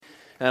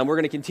We're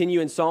going to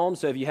continue in Psalm,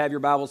 so if you have your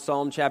Bible,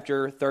 Psalm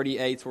chapter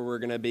 38 is where we're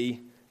going to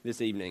be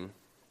this evening.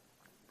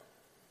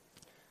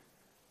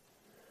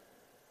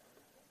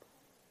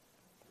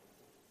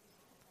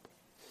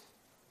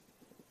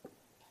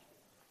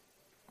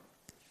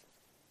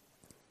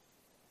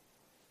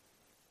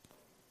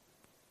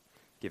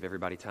 Give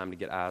everybody time to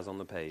get eyes on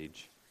the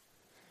page.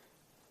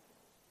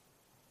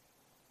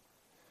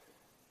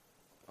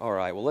 All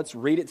right, well, let's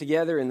read it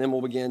together, and then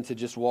we'll begin to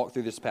just walk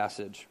through this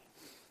passage.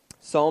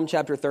 Psalm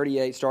chapter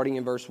 38, starting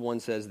in verse 1,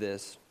 says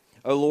this: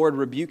 O Lord,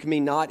 rebuke me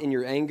not in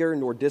your anger,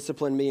 nor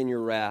discipline me in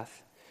your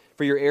wrath.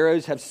 For your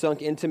arrows have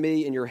sunk into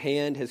me, and your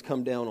hand has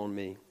come down on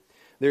me.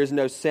 There is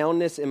no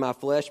soundness in my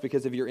flesh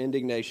because of your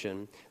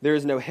indignation. There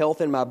is no health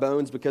in my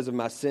bones because of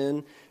my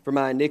sin. For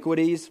my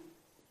iniquities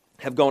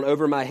have gone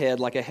over my head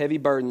like a heavy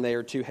burden. They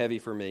are too heavy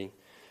for me.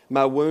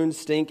 My wounds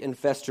stink and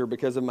fester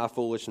because of my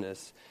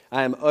foolishness.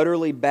 I am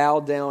utterly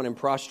bowed down and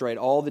prostrate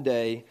all the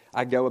day.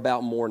 I go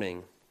about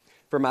mourning.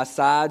 For my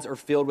sides are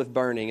filled with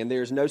burning, and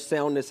there is no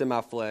soundness in my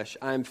flesh.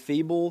 I am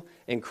feeble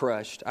and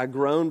crushed. I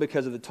groan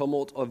because of the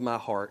tumult of my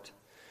heart.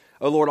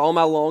 O Lord, all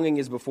my longing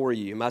is before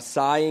you. My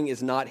sighing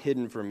is not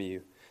hidden from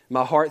you.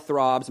 My heart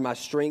throbs, my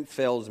strength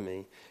fails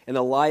me, and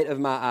the light of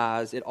my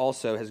eyes, it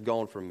also has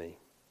gone from me.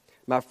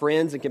 My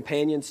friends and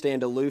companions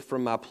stand aloof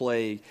from my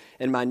plague,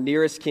 and my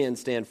nearest kin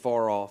stand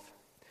far off.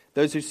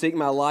 Those who seek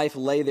my life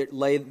lay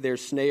their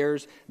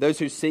snares. Those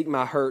who seek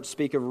my hurt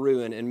speak of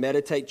ruin and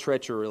meditate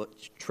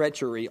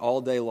treachery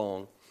all day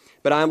long.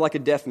 But I am like a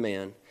deaf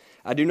man.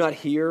 I do not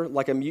hear,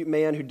 like a mute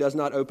man who does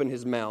not open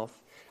his mouth.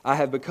 I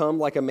have become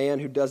like a man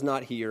who does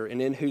not hear,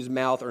 and in whose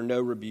mouth are no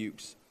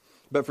rebukes.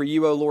 But for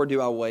you, O Lord, do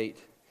I wait.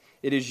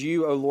 It is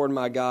you, O Lord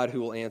my God,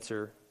 who will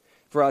answer.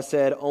 For I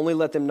said, only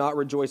let them not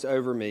rejoice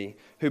over me,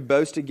 who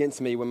boast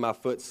against me when my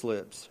foot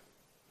slips.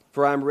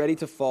 For I am ready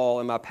to fall,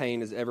 and my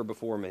pain is ever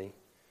before me.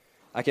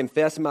 I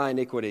confess my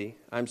iniquity.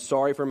 I am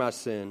sorry for my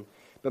sin.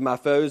 But my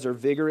foes are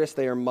vigorous,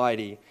 they are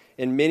mighty,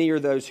 and many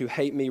are those who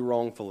hate me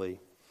wrongfully.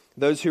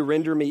 Those who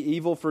render me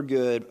evil for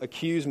good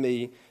accuse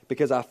me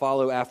because I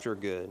follow after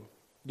good.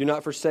 Do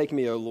not forsake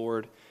me, O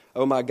Lord.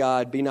 O my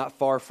God, be not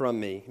far from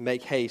me.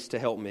 Make haste to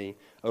help me,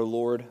 O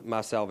Lord,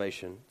 my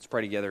salvation. Let's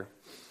pray together.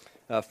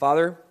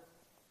 Father,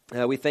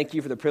 we thank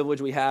you for the privilege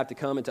we have to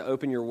come and to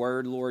open your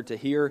word, Lord, to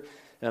hear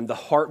the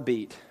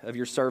heartbeat of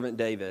your servant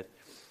David.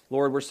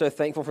 Lord, we're so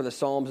thankful for the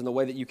Psalms and the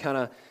way that you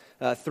kind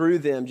of, through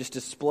them, just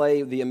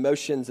display the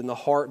emotions and the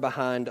heart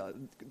behind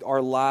our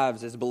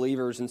lives as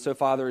believers. And so,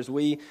 Father, as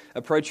we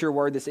approach your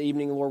word this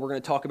evening, Lord, we're going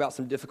to talk about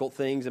some difficult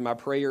things. And my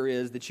prayer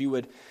is that you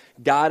would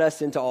guide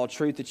us into all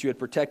truth, that you would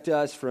protect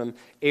us from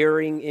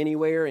erring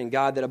anywhere. And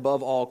God, that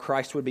above all,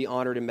 Christ would be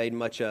honored and made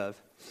much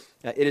of.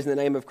 It is in the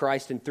name of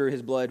Christ and through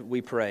his blood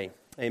we pray.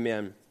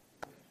 Amen.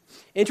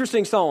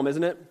 Interesting psalm,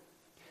 isn't it?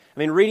 I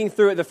mean, reading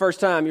through it the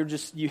first time,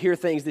 you hear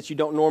things that you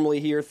don't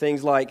normally hear,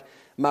 things like,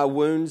 my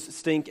wounds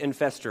stink and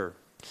fester.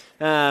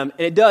 And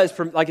it does, it's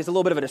a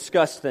little bit of a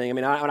disgust thing. I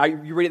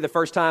mean, you read it the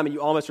first time and you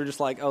almost are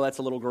just like, oh, that's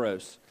a little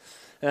gross,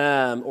 or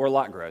a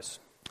lot gross.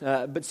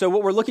 But so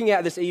what we're looking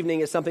at this evening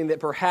is something that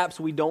perhaps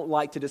we don't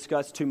like to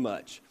discuss too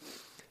much: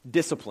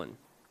 discipline.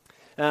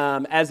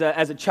 As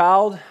a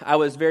child, I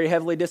was very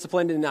heavily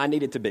disciplined, and I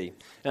needed to be,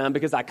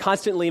 because I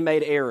constantly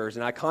made errors,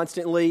 and I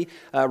constantly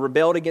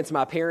rebelled against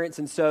my parents.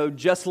 And so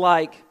just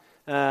like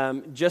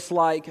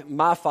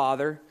my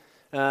father,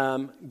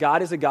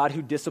 God is a God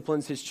who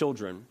disciplines his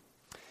children.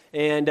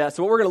 And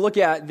so what we're going to look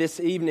at this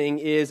evening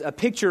is a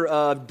picture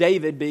of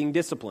David being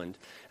disciplined.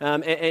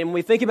 And when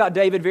we think about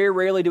David, very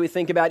rarely do we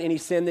think about any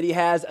sin that he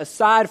has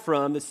aside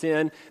from the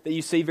sin that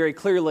you see very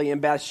clearly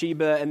in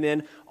Bathsheba, and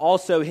then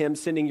also him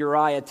sending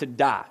Uriah to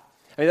die.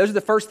 I mean, those are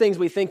the first things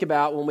we think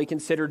about when we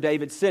consider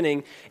David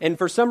sinning. And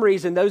for some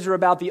reason, those are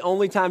about the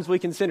only times we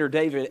consider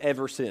David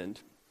ever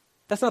sinned.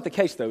 That's not the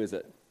case, though, is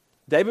it?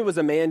 David was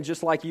a man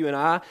just like you and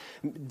I.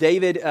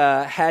 David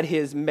had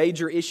his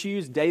major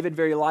issues. David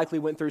very likely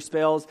went through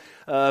spells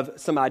of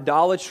some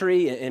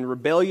idolatry and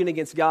rebellion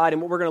against God.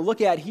 And what we're going to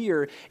look at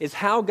here is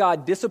how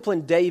God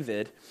disciplined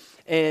David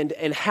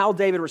and how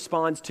David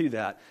responds to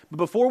that. But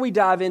before we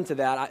dive into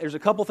that, there's a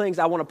couple things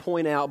I want to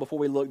point out before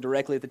we look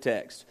directly at the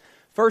text.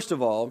 First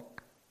of all,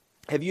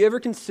 have you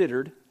ever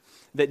considered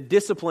that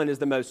discipline is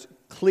the most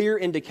clear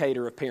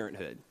indicator of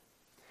parenthood?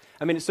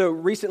 I mean, so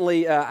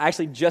recently, I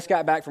actually just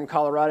got back from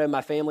Colorado.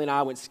 My family and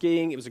I went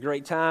skiing. It was a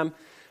great time.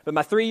 But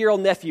my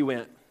 3-year-old nephew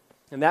went,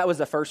 and that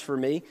was a first for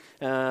me.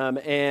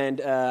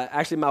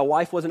 Actually, my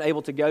wife wasn't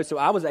able to go, so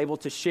I was able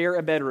to share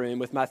a bedroom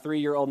with my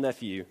 3-year-old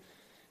nephew.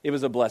 It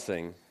was a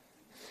blessing.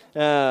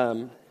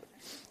 At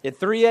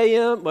 3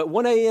 a.m.,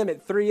 1 a.m.,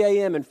 at 3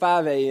 a.m., and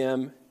 5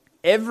 a.m.,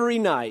 every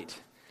night,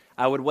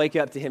 I would wake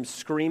up to him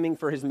screaming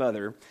for his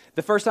mother.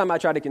 The first time I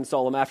tried to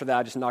console him, after that,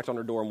 I just knocked on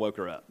her door and woke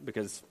her up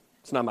because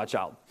it's not my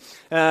child.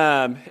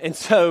 And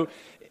so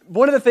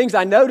one of the things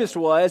I noticed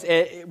was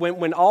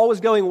when all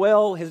was going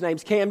well, his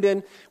name's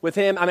Camden, with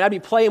him, I mean, I'd be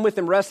playing with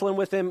him, wrestling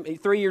with him. He's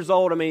 3 years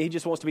old. I mean, he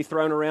just wants to be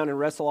thrown around and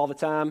wrestle all the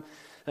time.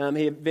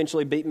 He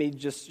eventually beat me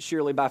just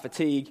sheerly by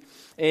fatigue.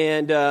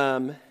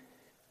 And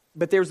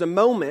But there's a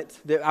moment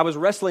that I was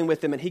wrestling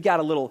with him, and he got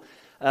a little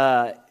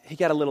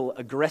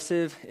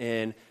aggressive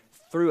and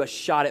threw a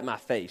shot at my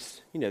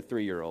face.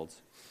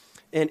 3-year-olds.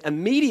 And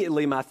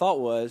immediately my thought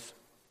was,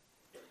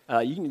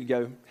 you need to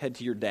go head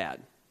to your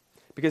dad,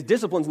 because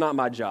discipline's not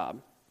my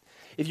job.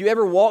 If you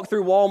ever walk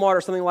through Walmart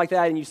or something like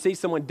that and you see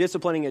someone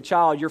disciplining a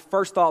child, your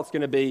first thought's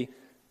going to be,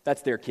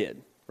 that's their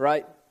kid,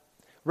 right?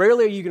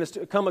 Rarely are you going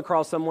to come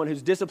across someone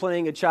who's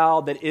disciplining a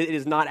child that it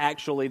is not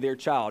actually their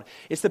child.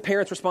 It's the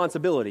parent's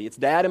responsibility. It's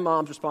dad and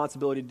mom's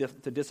responsibility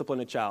to discipline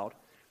a child.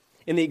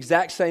 In the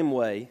exact same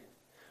way,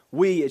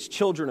 we as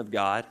children of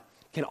God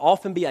can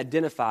often be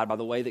identified by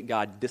the way that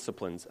God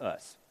disciplines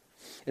us.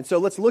 And so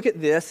let's look at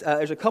this.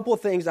 There's a couple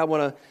of things I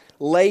want to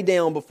lay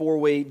down before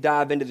we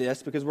dive into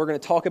this, because we're going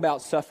to talk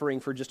about suffering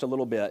for just a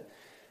little bit.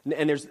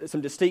 And there's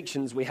some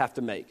distinctions we have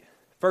to make.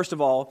 First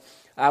of all,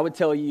 I would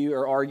tell you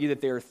or argue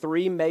that there are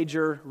 3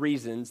 major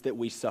reasons that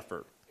we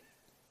suffer.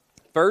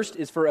 First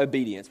is for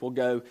obedience. We'll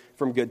go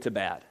from good to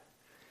bad.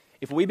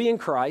 If we be in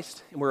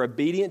Christ and we're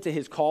obedient to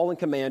his call and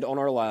command on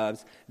our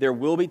lives, there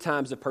will be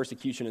times of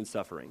persecution and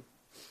suffering.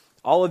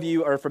 All of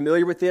you are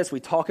familiar with this.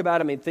 We talk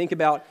about it. Think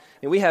about,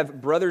 we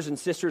have brothers and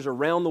sisters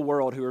around the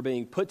world who are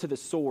being put to the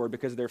sword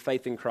because of their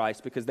faith in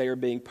Christ, because they are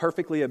being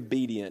perfectly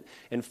obedient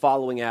and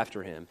following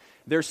after him.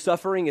 Their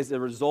suffering is the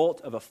result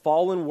of a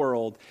fallen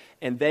world,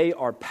 and they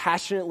are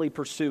passionately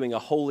pursuing a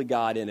holy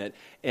God in it,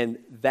 and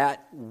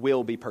that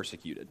will be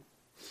persecuted.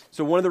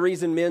 So one of the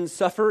reasons men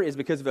suffer is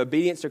because of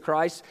obedience to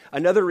Christ.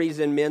 Another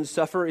reason men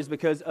suffer is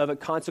because of a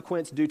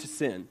consequence due to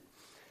sin.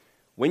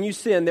 When you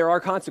sin, there are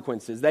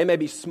consequences. They may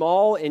be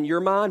small in your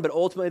mind, but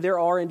ultimately there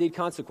are indeed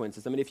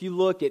consequences. If you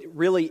look at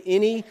really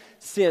any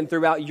sin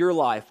throughout your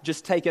life,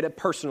 just take it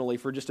personally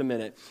for just a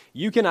minute,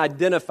 you can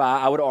identify,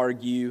 I would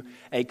argue,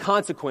 a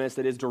consequence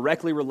that is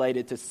directly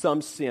related to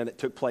some sin that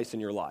took place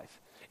in your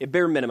life. At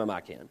bare minimum,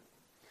 I can.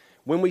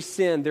 When we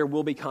sin, there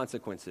will be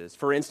consequences.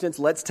 For instance,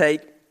 let's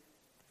take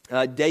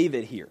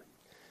David here.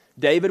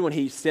 David, when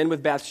he sinned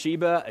with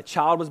Bathsheba, a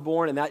child was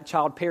born and that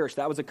child perished.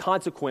 That was a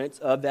consequence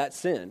of that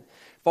sin.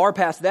 Far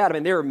past that,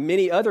 there are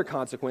many other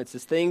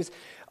consequences. Things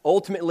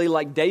ultimately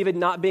like David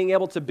not being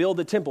able to build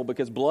the temple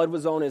because blood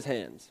was on his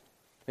hands.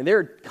 And there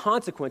are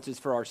consequences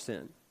for our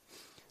sin.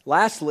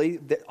 Lastly,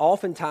 that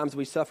oftentimes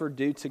we suffer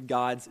due to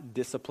God's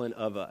discipline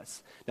of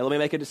us. Now let me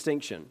make a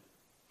distinction.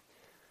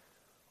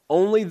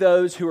 Only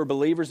those who are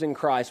believers in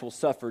Christ will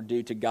suffer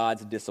due to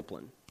God's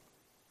discipline.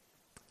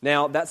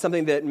 Now, that's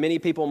something that many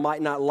people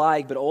might not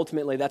like, but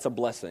ultimately that's a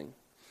blessing.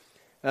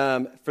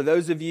 For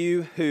those of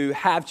you who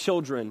have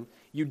children,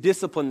 you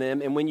discipline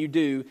them, and when you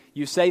do,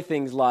 you say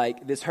things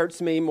like, this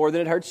hurts me more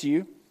than it hurts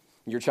you.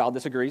 Your child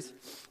disagrees.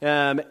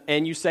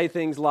 And you say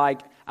things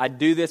like, I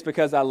do this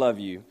because I love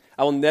you.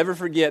 I will never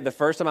forget the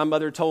first time my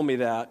mother told me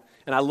that,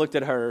 and I looked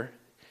at her,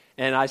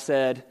 and I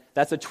said,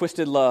 that's a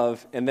twisted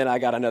love, and then I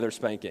got another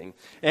spanking.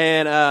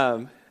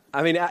 And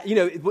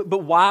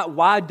but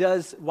why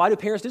do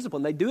parents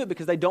discipline? They do it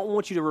because they don't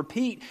want you to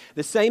repeat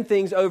the same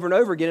things over and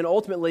over again and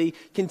ultimately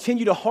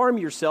continue to harm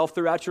yourself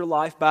throughout your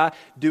life by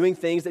doing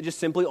things that just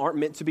simply aren't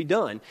meant to be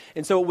done.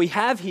 And so what we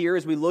have here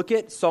as we look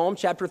at Psalm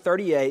chapter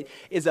 38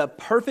 is a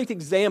perfect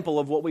example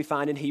of what we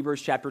find in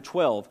Hebrews chapter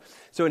 12.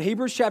 So in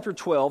Hebrews chapter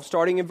 12,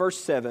 starting in verse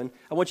 7,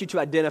 I want you to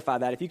identify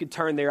that. If you could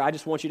turn there, I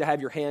just want you to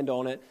have your hand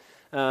on it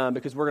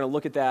because we're going to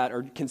look at that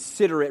or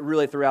consider it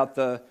really throughout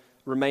the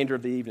remainder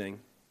of the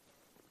evening.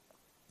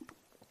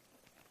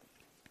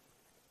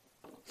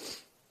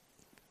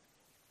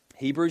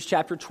 Hebrews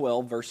chapter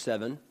 12, verse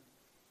 7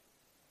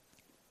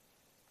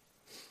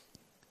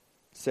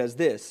 says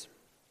this,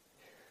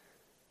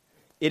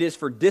 it is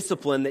for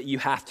discipline that you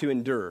have to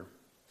endure.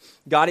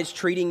 God is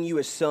treating you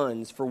as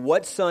sons, for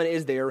what son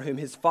is there whom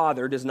his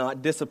father does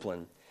not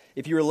discipline?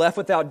 If you are left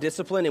without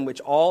discipline in which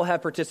all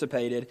have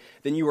participated,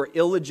 then you are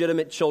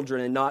illegitimate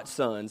children and not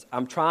sons.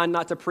 I'm trying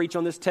not to preach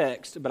on this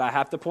text, but I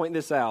have to point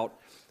this out.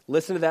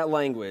 Listen to that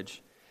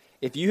language.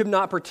 If you have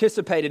not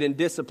participated in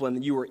discipline,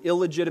 then you are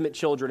illegitimate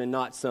children and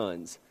not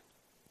sons.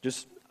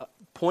 Just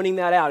pointing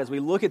that out as we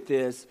look at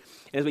this,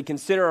 and as we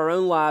consider our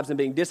own lives and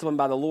being disciplined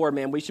by the Lord,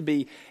 man, it should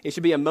be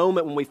a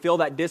moment when we feel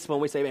that discipline,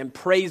 we say, man,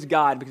 praise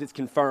God because it's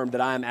confirmed that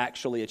I am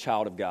actually a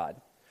child of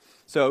God.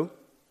 So,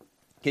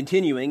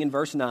 continuing in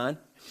verse 9,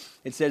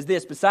 it says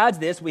this, besides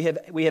this, we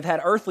have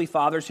had earthly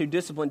fathers who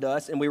disciplined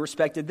us, and we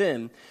respected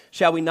them.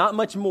 Shall we not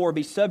much more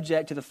be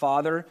subject to the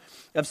Father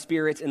of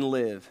spirits and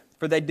live?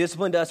 For they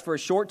disciplined us for a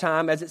short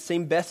time as it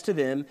seemed best to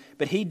them,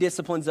 but he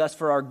disciplines us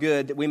for our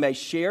good, that we may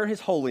share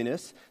his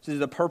holiness. So these are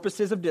the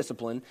purposes of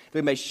discipline, that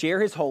we may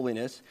share his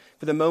holiness.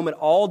 For the moment,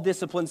 all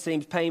discipline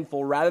seems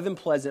painful rather than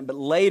pleasant, but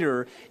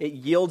later it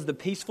yields the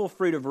peaceful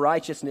fruit of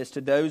righteousness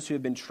to those who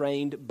have been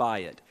trained by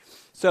it.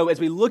 So as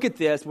we look at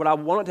this, what I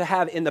want to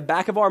have in the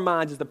back of our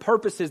minds is the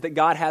purposes that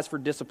God has for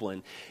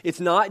discipline. It's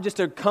not just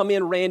to come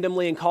in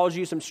randomly and cause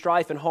you some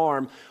strife and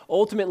harm.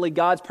 Ultimately,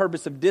 God's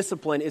purpose of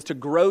discipline is to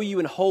grow you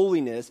in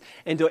holiness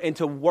and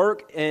to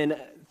work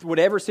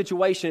whatever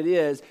situation it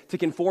is, to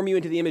conform you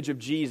into the image of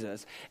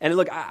Jesus. And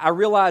look, I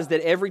realize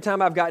that every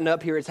time I've gotten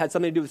up here, it's had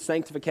something to do with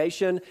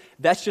sanctification.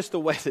 That's just the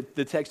way that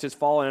the text has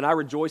fallen, and I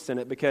rejoice in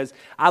it because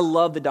I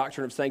love the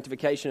doctrine of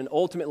sanctification, and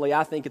ultimately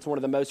I think it's one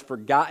of the most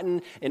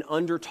forgotten and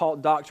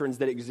undertaught doctrines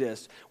that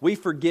exist. We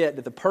forget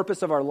that the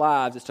purpose of our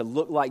lives is to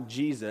look like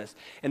Jesus,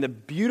 and the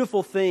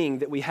beautiful thing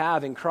that we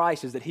have in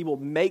Christ is that He will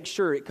make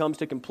sure it comes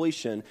to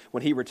completion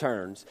when He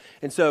returns.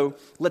 And so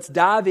let's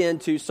dive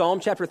into Psalm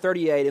chapter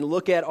 38 and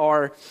look at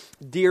our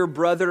dear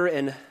brother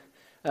and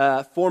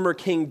former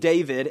King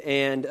David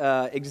and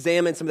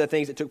examine some of the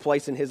things that took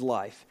place in his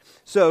life.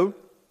 So,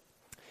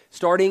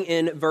 starting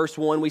in verse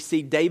 1, we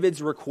see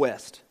David's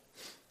request.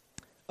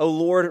 O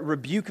Lord,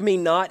 rebuke me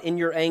not in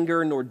your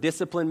anger, nor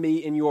discipline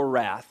me in your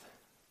wrath.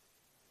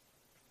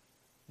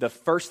 The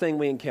first thing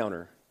we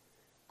encounter,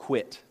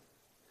 quit.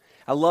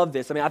 I love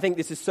this. I think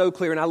this is so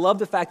clear, and I love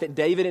the fact that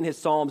David in his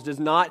Psalms does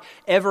not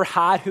ever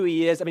hide who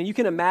he is. You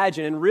can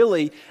imagine, and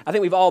really, I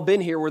think we've all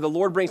been here where the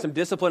Lord brings some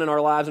discipline in our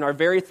lives, and our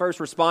very first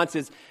response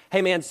is,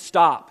 hey man,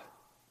 stop.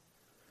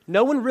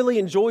 No one really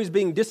enjoys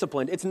being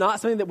disciplined. It's not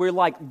something that we're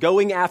like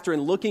going after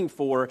and looking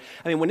for.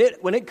 When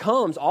it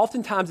comes,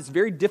 oftentimes it's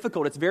very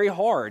difficult. It's very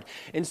hard.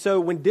 And so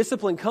when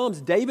discipline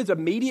comes, David's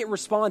immediate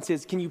response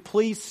is, can you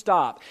please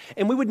stop?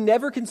 And we would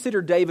never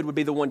consider David would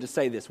be the one to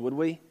say this, would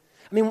we?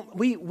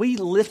 We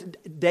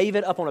lift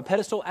David up on a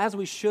pedestal, as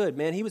we should,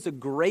 man. He was a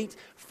great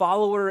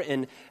follower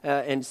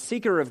and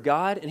seeker of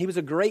God, and he was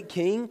a great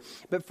king.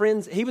 But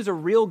friends, he was a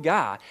real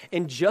guy.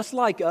 And just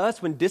like us,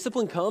 when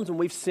discipline comes, when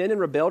we've sinned and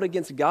rebelled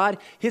against God,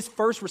 his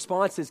first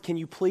response is, can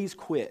you please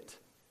quit?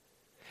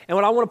 And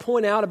what I want to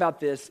point out about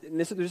this, and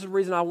this is the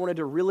reason I wanted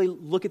to really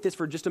look at this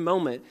for just a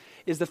moment,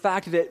 is the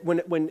fact that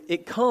when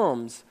it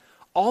comes,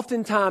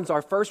 oftentimes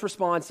our first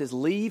response is,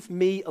 leave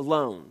me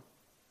alone.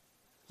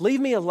 Leave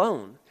me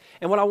alone.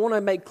 And what I want to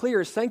make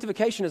clear is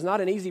sanctification is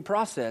not an easy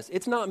process.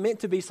 It's not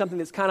meant to be something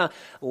that's kind of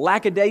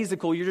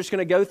lackadaisical. You're just going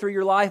to go through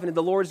your life and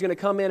the Lord's going to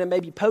come in and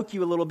maybe poke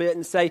you a little bit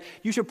and say,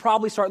 you should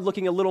probably start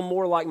looking a little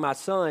more like my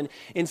son.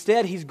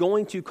 Instead, He's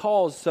going to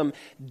cause some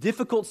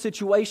difficult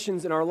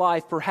situations in our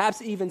life,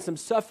 perhaps even some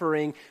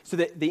suffering, so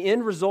that the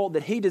end result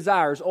that He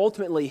desires,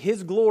 ultimately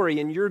His glory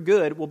and your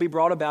good, will be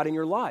brought about in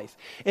your life.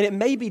 And it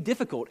may be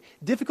difficult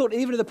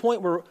even to the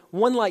point where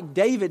one like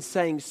David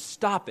saying,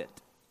 stop it.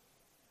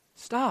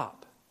 Stop.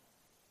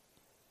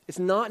 It's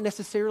not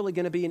necessarily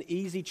going to be an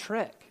easy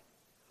trek.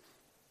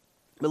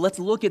 But let's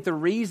look at the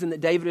reason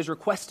that David is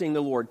requesting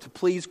the Lord to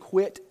please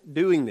quit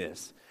doing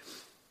this.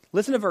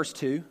 Listen to verse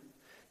 2.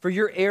 For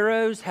your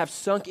arrows have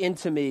sunk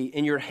into me,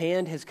 and your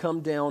hand has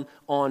come down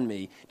on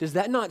me. Does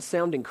that not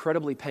sound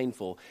incredibly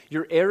painful?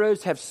 Your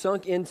arrows have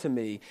sunk into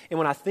me. And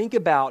when I think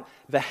about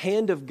the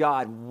hand of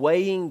God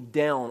weighing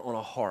down on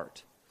a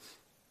heart,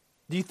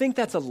 do you think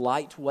that's a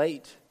light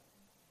weight?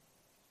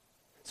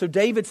 So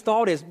David's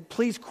thought is,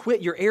 please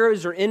quit. Your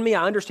arrows are in me.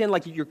 I understand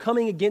like you're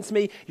coming against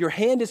me. Your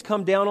hand has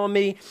come down on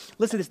me.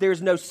 Listen to this. There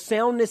is no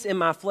soundness in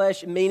my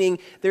flesh, meaning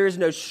there is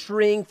no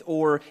strength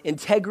or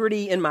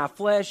integrity in my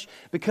flesh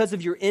because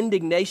of your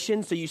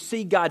indignation. So you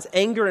see God's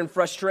anger and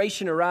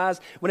frustration arise.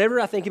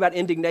 Whenever I think about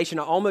indignation,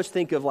 I almost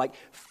think of like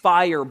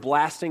fire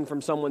blasting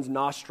from someone's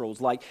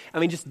nostrils.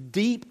 Just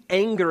deep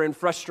anger and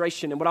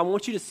frustration. And what I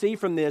want you to see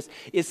from this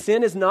is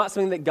sin is not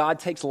something that God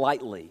takes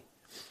lightly.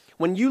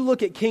 When you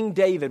look at King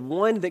David,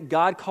 one that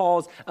God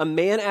calls a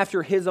man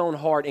after His own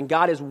heart, and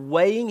God is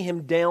weighing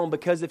him down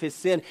because of his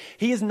sin,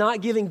 He is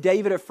not giving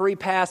David a free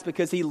pass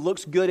because he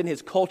looks good in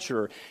his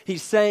culture.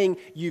 He's saying,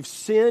 you've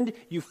sinned,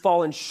 you've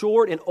fallen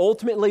short, and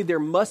ultimately there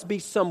must be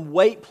some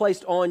weight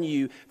placed on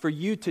you for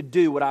you to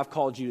do what I've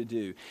called you to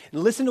do.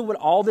 And listen to what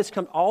all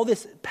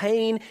this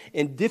pain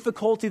and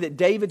difficulty that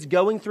David's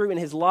going through in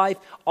his life,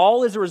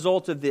 all is a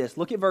result of this.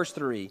 Look at verse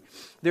 3.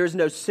 There is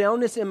no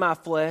soundness in my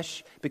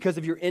flesh because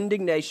of your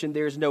indignation.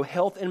 There is no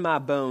health in my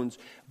bones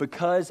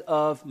because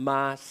of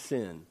my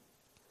sin.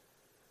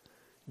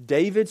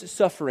 David's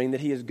suffering that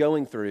he is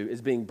going through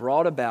is being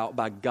brought about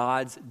by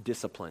God's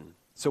discipline.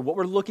 So what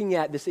we're looking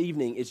at this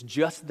evening is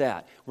just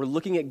that. We're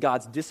looking at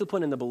God's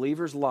discipline in the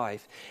believer's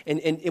life.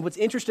 And what's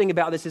interesting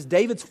about this is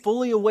David's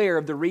fully aware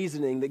of the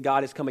reasoning that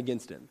God has come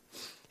against him.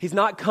 He's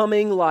not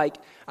coming like,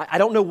 I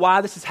don't know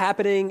why this is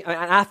happening.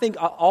 I think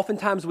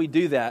oftentimes we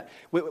do that.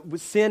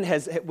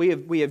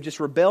 We have just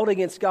rebelled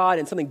against God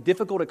and something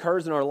difficult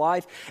occurs in our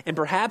life. And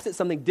perhaps it's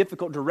something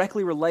difficult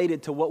directly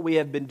related to what we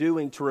have been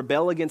doing to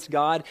rebel against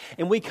God.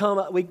 And we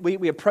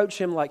approach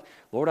Him like,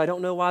 Lord, I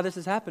don't know why this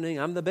is happening.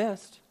 I'm the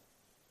best.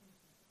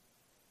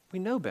 We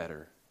know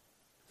better.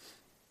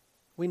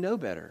 We know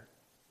better.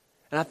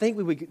 And I think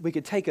we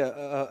could take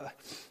a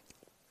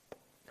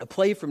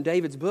play from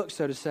David's book,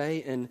 so to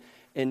say,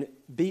 and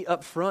be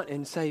upfront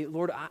and say,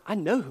 Lord, I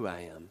know who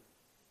I am.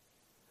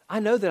 I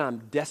know that I'm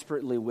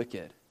desperately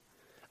wicked.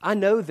 I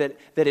know that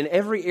in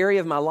every area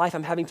of my life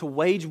I'm having to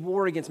wage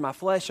war against my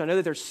flesh. I know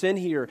that there's sin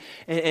here,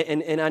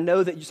 and I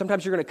know that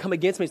sometimes you're going to come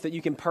against me so that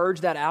you can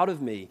purge that out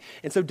of me.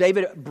 And so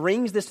David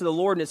brings this to the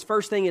Lord, and his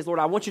first thing is, Lord,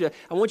 I want you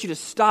to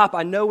stop.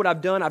 I know what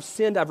I've done. I've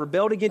sinned. I've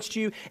rebelled against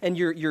you, and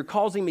you're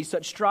causing me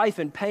such strife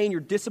and pain.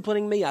 You're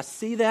disciplining me. I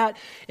see that.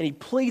 And he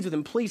pleads with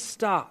him, please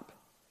stop.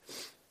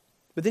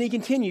 But then he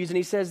continues, and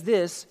he says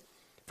this,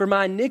 for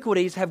my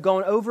iniquities have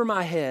gone over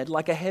my head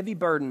like a heavy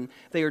burden.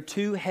 They are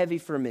too heavy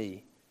for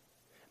me.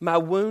 My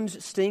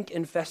wounds stink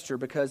and fester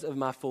because of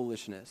my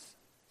foolishness.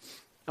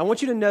 I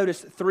want you to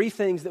notice three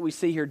things that we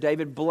see here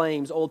David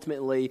blames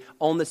ultimately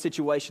on the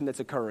situation that's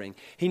occurring.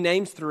 He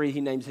names three.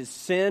 He names his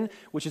sin,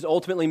 which is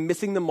ultimately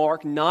missing the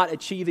mark, not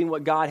achieving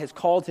what God has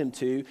called him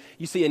to.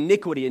 You see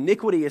iniquity.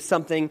 Iniquity is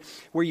something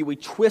where we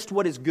twist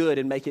what is good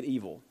and make it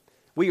evil.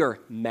 We are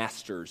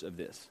masters of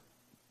this.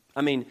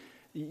 I mean,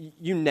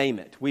 you name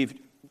it.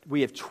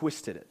 We have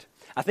twisted it.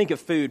 I think of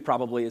food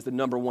probably as the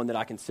number one that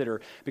I consider,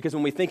 because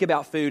when we think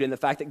about food and the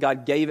fact that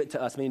God gave it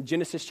to us, I mean, in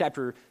Genesis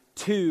chapter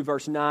 2,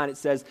 verse 9, it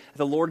says,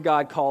 the Lord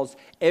God caused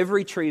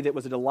every tree that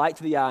was a delight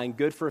to the eye and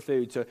good for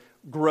food to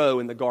grow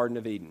in the Garden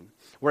of Eden.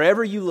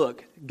 Wherever you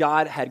look,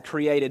 God had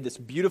created this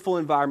beautiful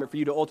environment for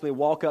you to ultimately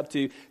walk up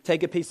to,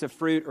 take a piece of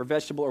fruit or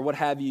vegetable or what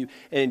have you,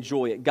 and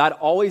enjoy it. God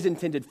always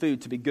intended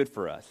food to be good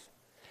for us.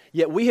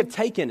 Yet we have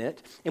taken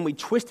it and we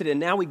twisted it, and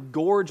now we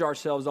gorge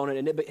ourselves on it,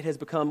 and it has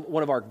become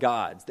one of our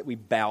gods that we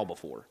bow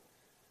before.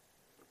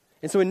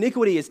 And so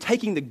iniquity is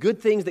taking the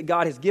good things that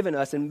God has given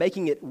us and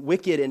making it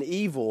wicked and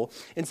evil.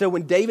 And so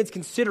when David's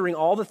considering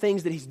all the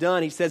things that he's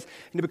done, he says,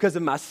 because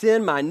of my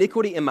sin, my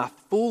iniquity, and my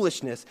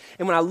foolishness.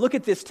 And when I look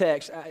at this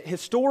text,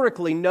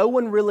 historically, no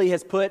one really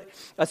has put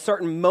a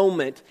certain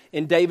moment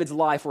in David's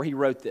life where he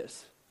wrote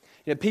this.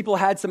 You know, people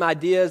had some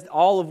ideas,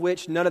 all of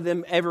which none of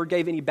them ever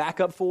gave any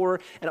backup for.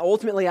 And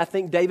ultimately, I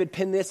think David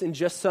penned this in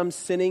just some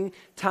sinning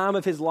time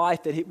of his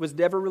life that it was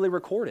never really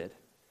recorded.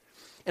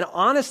 And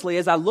honestly,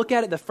 as I look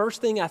at it, the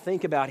first thing I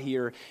think about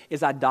here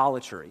is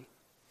idolatry.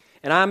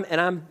 And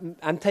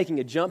I'm taking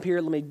a jump here.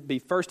 Let me be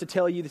first to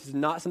tell you, this is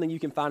not something you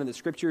can find in the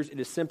Scriptures. It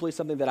is simply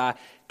something that I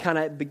kind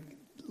of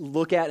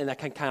look at and I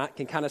can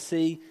kind of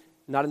see.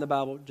 Not in the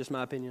Bible, just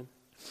my opinion.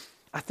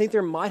 I think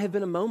there might have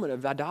been a moment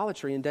of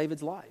idolatry in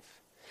David's life.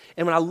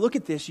 And when I look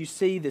at this, you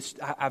see this,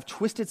 I've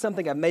twisted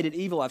something, I've made it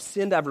evil, I've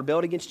sinned, I've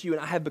rebelled against you,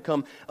 and I have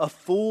become a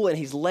fool, and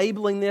he's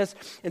labeling this.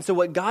 And so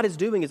what God is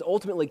doing is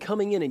ultimately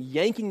coming in and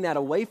yanking that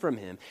away from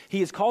him.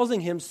 He is causing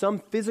him some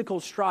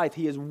physical strife.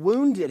 He has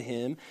wounded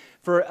him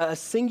for a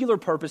singular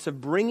purpose of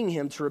bringing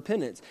him to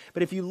repentance.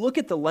 But if you look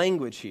at the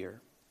language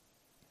here,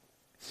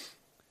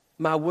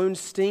 my wounds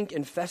stink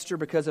and fester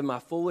because of my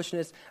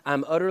foolishness.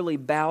 I'm utterly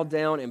bowed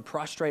down and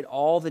prostrate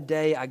all the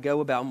day. I go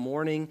about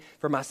mourning,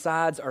 for my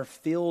sides are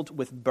filled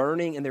with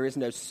burning, and there is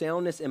no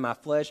soundness in my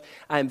flesh.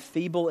 I am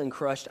feeble and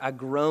crushed. I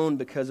groan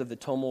because of the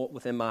tumult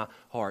within my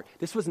heart.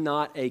 This was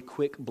not a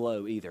quick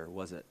blow either,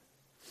 was it?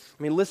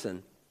 I mean,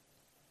 listen.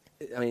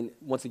 I mean,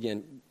 once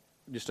again,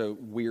 just a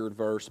weird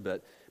verse,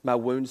 but my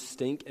wounds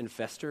stink and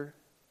fester.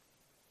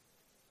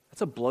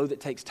 That's a blow that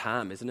takes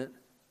time, isn't it?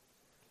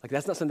 Like,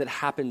 that's not something that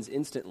happens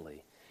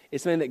instantly.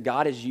 It's something that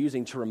God is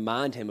using to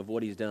remind him of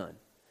what he's done.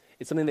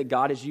 It's something that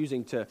God is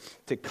using to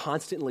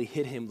constantly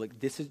hit him. Like,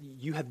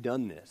 you have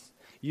done this.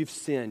 You've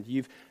sinned.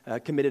 You've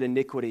committed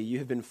iniquity. You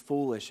have been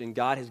foolish. And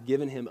God has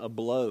given him a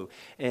blow.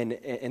 And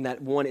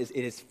that one it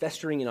is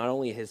festering in not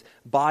only his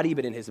body,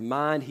 but in his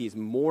mind. He's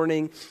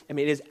mourning. I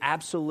mean, it is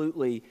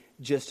absolutely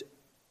just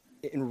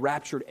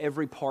enraptured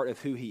every part of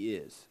who he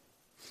is.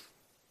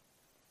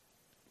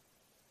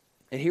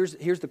 And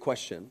here's the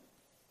question.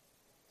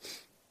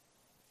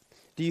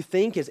 Do you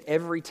think as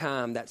every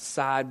time that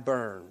side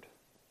burned,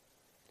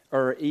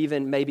 or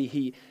even maybe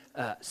he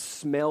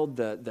smelled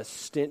the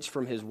stench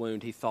from his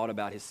wound, he thought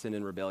about his sin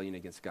and rebellion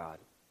against God?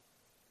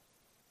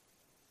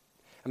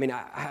 I mean,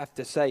 I have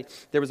to say,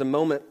 there was a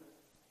moment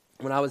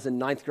when I was in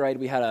 9th grade,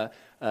 we had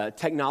a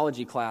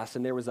technology class,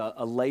 and there was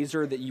a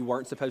laser that you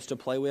weren't supposed to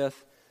play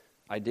with.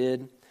 I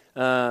did.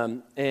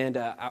 And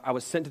I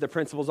was sent to the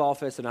principal's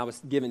office, and I was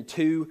given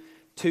two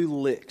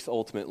licks,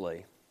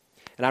 ultimately.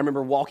 And I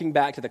remember walking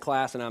back to the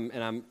class, and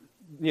I'm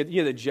you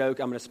know the joke,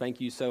 I'm going to spank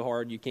you so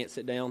hard you can't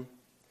sit down.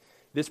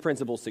 This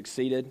principal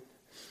succeeded,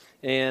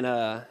 and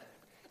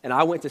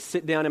I went to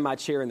sit down in my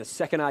chair, and the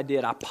second I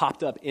did, I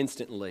popped up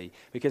instantly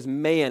because,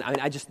 man,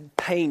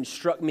 pain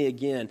struck me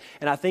again.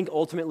 And I think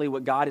ultimately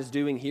what God is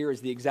doing here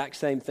is the exact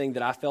same thing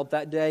that I felt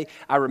that day.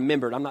 I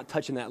remembered, I'm not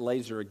touching that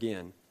laser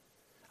again.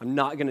 I'm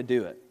not going to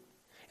do it.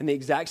 In the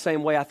exact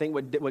same way, I think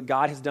what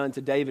God has done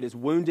to David is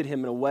wounded him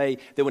in a way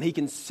that when he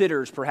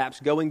considers perhaps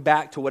going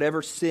back to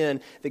whatever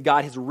sin that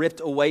God has ripped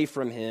away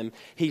from him,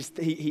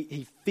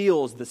 he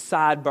feels the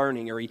side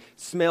burning, or he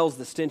smells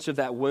the stench of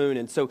that wound.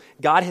 And so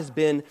God has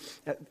been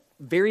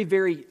very,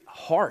 very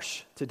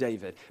harsh to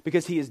David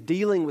because he is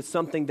dealing with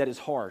something that is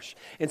harsh.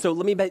 And so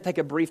let me take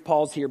a brief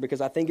pause here because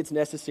I think it's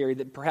necessary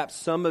that perhaps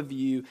some of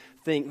you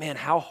think, man,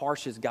 how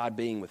harsh is God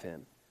being with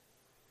him?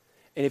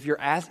 And if you're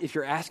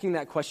asking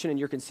that question and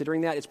you're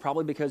considering that, it's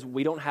probably because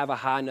we don't have a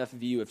high enough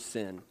view of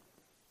sin.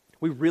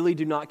 We really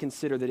do not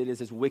consider that it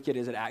is as wicked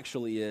as it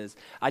actually is.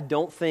 I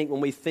don't think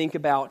when we think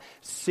about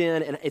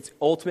sin and its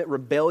ultimate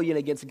rebellion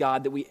against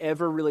God that we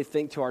ever really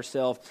think to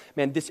ourselves,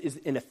 man, this is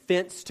an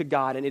offense to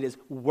God and it is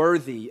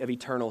worthy of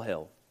eternal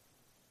hell.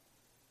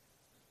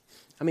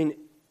 I mean,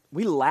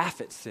 we laugh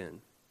at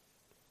sin.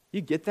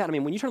 You get that? I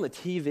mean, when you turn on the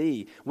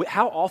TV,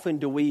 how often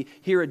do we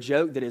hear a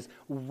joke that is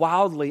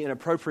wildly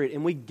inappropriate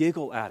and we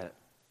giggle at it?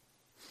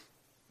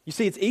 You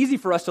see, it's easy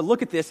for us to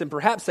look at this and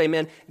perhaps say,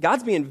 man,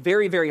 God's being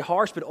very, very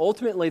harsh, but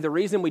ultimately the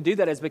reason we do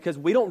that is because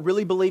we don't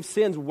really believe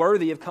sin's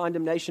worthy of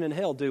condemnation in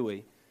hell, do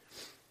we?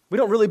 We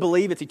don't really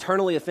believe it's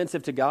eternally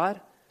offensive to God.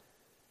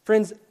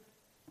 Friends,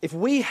 if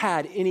we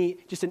had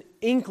just an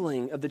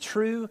inkling of the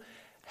true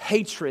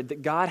hatred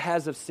that God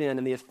has of sin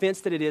and the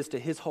offense that it is to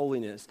His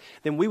holiness,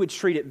 then we would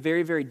treat it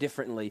very, very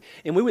differently.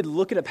 And we would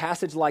look at a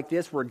passage like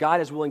this where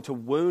God is willing to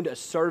wound a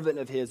servant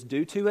of His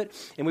due to it,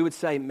 and we would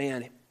say,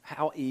 man,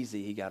 how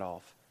easy He got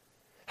off.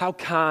 How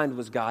kind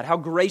was God? How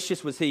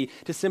gracious was He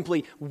to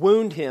simply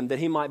wound him that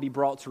he might be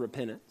brought to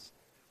repentance?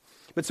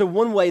 But so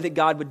one way that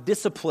God would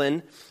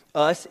discipline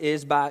us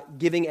is by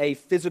giving a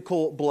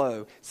physical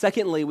blow.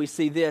 Secondly, we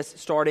see this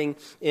starting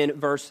in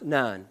verse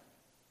 9.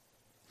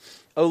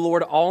 O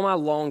Lord, all my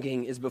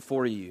longing is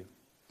before you.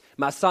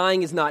 My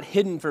sighing is not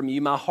hidden from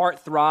you. My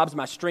heart throbs,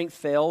 my strength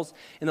fails.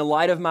 In the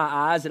light of my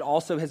eyes, it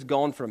also has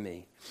gone from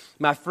me.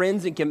 My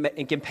friends and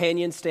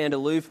companions stand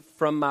aloof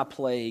from my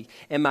plague,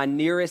 and my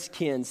nearest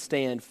kin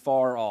stand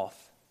far off.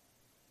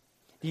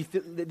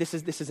 This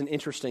is an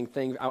interesting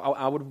thing.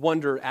 I would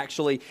wonder,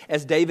 actually,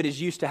 as David is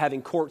used to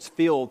having courts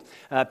filled,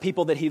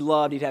 people that he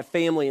loved, he'd have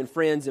family and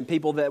friends and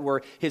people that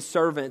were his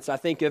servants. I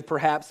think of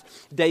perhaps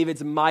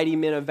David's mighty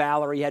men of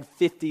valor. He had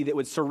 50 that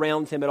would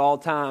surround him at all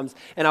times.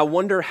 And I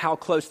wonder how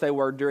close they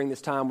were during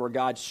this time where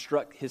God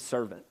struck his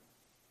servant.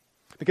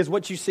 Because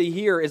what you see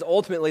here is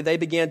ultimately they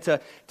began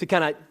to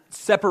kind of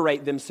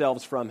separate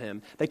themselves from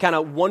him. They kind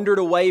of wandered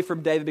away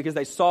from David because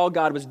they saw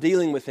God was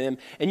dealing with him.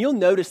 And you'll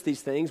notice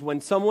these things. When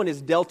someone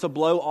is dealt a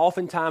blow,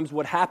 oftentimes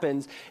what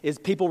happens is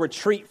people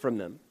retreat from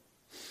them.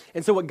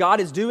 And so what God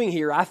is doing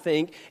here, I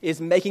think,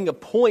 is making a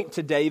point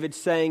to David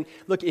saying,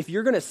 look, if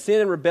you're going to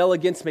sin and rebel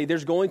against me,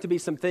 there's going to be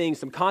some things,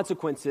 some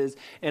consequences,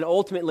 and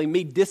ultimately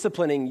me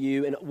disciplining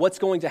you. And what's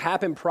going to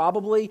happen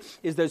probably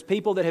is those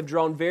people that have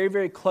drawn very,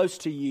 very close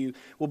to you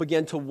will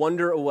begin to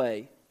wander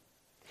away.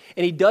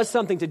 And he does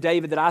something to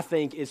David that I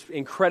think is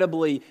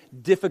incredibly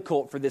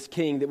difficult for this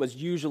king that was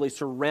usually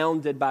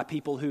surrounded by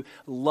people who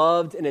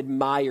loved and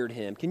admired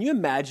him. Can you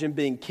imagine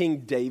being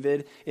King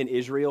David in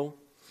Israel?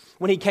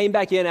 When he came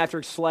back in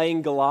after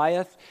slaying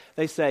Goliath,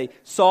 they say,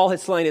 Saul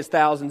has slain his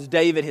thousands,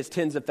 David his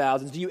tens of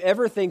thousands. Do you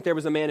ever think there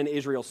was a man in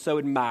Israel so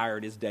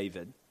admired as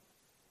David?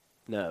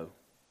 No.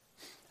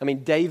 I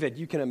mean, David,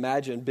 you can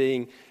imagine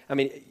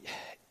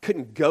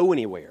couldn't go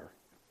anywhere.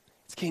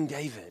 It's King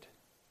David.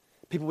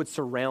 People would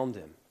surround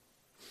him.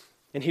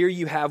 And here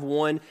you have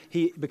one,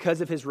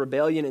 because of his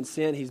rebellion and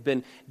sin, he's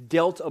been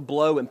dealt a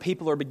blow and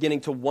people are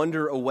beginning to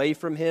wander away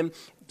from him.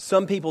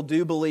 Some people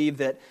do believe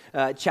that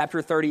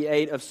chapter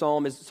 38 of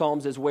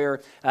Psalms is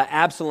where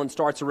Absalom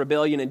starts a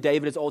rebellion and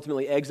David is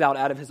ultimately exiled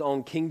out of his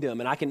own kingdom.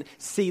 And I can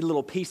see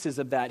little pieces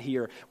of that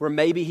here, where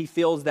maybe he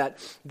feels that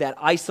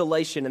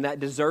isolation and that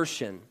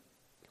desertion.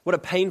 What a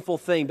painful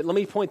thing. But let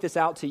me point this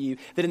out to you,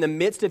 that in the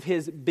midst of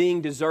his being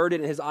deserted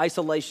and his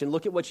isolation,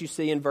 look at what you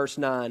see in verse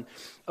 9.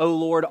 O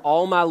Lord,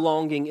 all my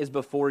longing is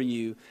before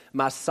you.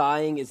 My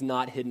sighing is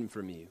not hidden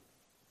from you.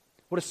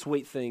 What a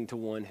sweet thing to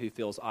one who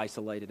feels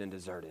isolated and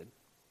deserted.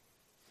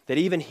 That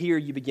even here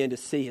you begin to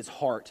see his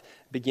heart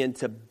begin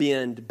to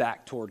bend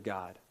back toward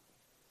God.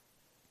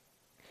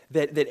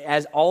 That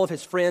as all of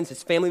his friends,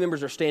 his family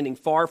members are standing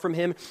far from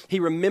him, he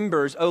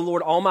remembers, oh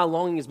Lord, all my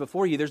longing is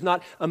before you. There's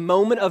not a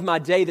moment of my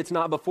day that's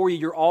not before you.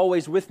 You're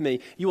always with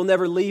me. You will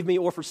never leave me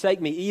or forsake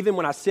me. Even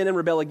when I sin and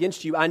rebel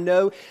against you, I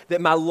know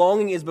that my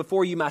longing is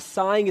before you. My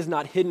sighing is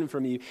not hidden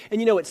from you. And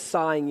you know what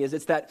sighing is?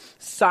 It's that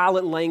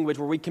silent language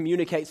where we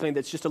communicate something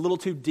that's just a little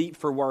too deep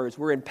for words.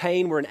 We're in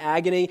pain, we're in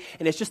agony,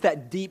 and it's just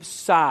that deep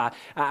sigh.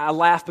 I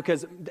laugh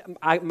because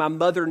my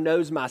mother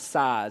knows my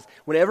sighs.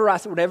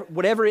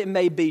 Whatever it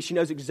may be, she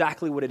knows exactly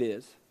what it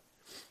is.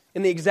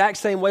 In the exact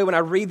same way, when I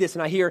read this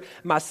and I hear,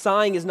 my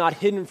sighing is not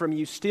hidden from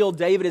you, still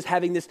David is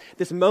having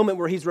this moment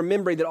where he's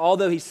remembering that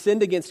although he's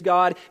sinned against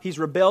God, he's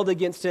rebelled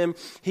against him,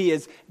 he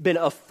has been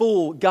a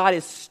fool, God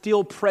is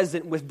still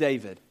present with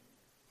David.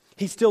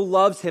 He still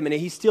loves him and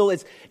he still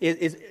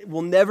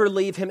will never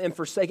leave him and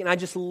forsake him. And I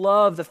just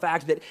love the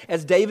fact that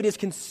as David is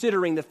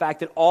considering the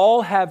fact that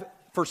all have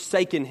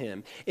forsaken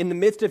him, in the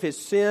midst of his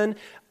sin,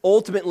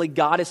 ultimately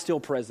God is still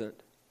present.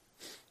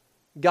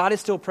 God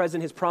is still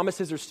present. His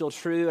promises are still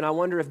true. And I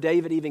wonder if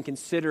David even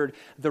considered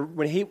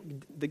when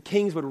the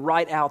kings would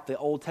write out the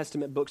Old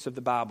Testament books of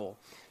the Bible,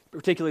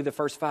 particularly the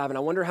first 5. And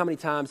I wonder how many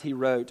times he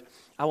wrote,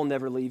 I will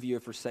never leave you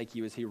or forsake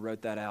you, as he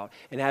wrote that out.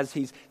 And as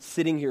he's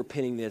sitting here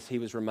penning this, he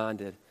was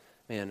reminded,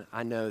 man,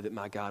 I know that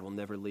my God will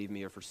never leave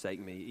me or forsake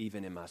me,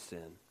 even in my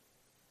sin.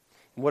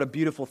 What a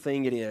beautiful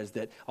thing it is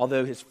that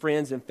although his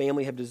friends and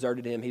family have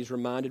deserted him, he's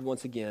reminded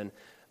once again,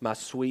 my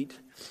sweet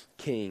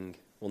king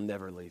will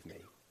never leave me.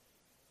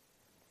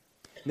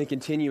 And then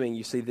continuing,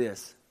 you see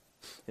this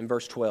in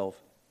verse 12.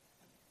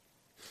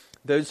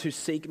 Those who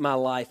seek my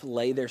life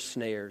lay their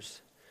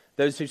snares.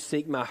 Those who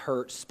seek my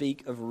hurt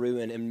speak of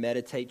ruin and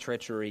meditate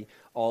treachery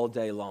all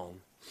day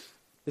long.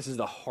 This is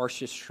the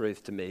harshest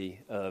truth to me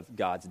of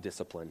God's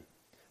discipline.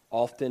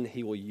 Often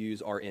he will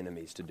use our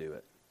enemies to do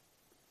it.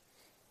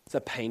 It's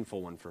a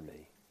painful one for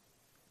me.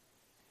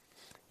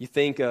 You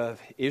think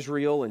of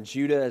Israel and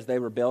Judah as they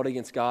rebelled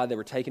against God, they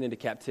were taken into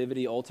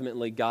captivity.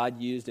 Ultimately, God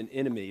used an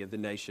enemy of the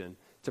nation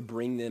to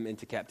bring them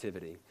into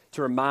captivity,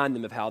 to remind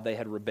them of how they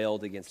had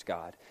rebelled against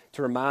God,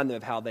 to remind them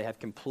of how they have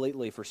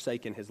completely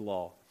forsaken his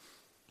law.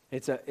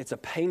 It's a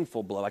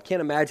painful blow. I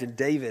can't imagine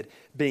David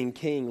being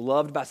king,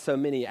 loved by so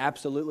many.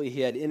 Absolutely,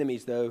 he had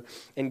enemies, though,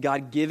 and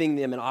God giving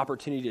them an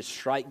opportunity to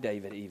strike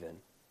David even.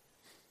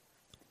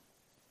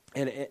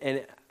 And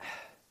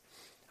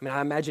I mean,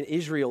 I imagine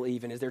Israel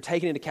even, as they're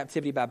taken into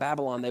captivity by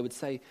Babylon, they would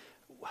say,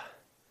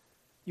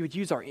 you would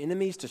use our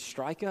enemies to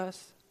strike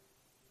us?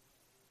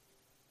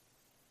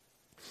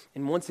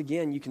 And once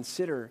again, you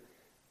consider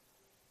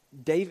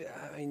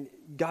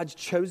God's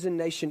chosen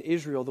nation,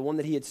 Israel, the one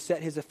that he had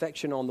set his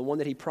affection on, the one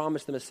that he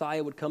promised the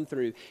Messiah would come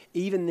through.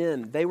 Even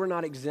then, they were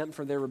not exempt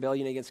from their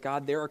rebellion against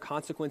God. There are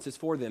consequences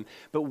for them.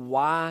 But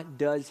why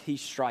does he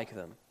strike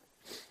them?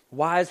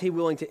 Why is he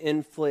willing to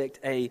inflict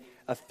a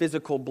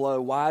physical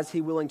blow? Why is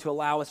he willing to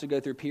allow us to go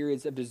through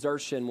periods of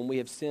desertion when we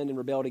have sinned and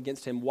rebelled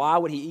against him? Why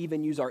would he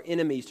even use our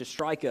enemies to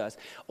strike us?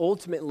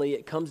 Ultimately,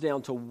 it comes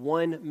down to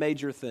one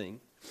major thing.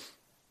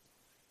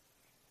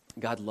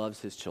 God loves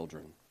his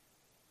children.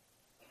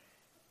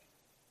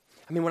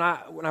 I mean, when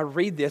I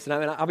read this, and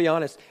I'll be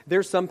honest,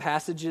 there's some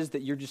passages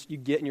that you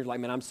get and you're like,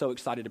 man, I'm so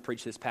excited to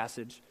preach this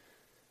passage.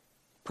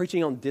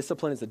 Preaching on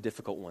discipline is a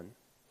difficult one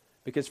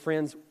because,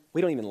 friends,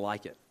 we don't even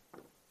like it.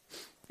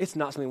 It's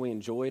not something we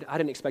enjoyed. I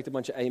didn't expect a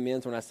bunch of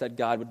amens when I said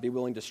God would be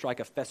willing to strike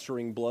a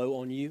festering blow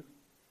on you.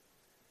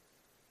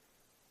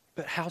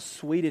 But how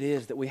sweet it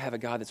is that we have a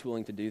God that's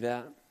willing to do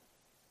that.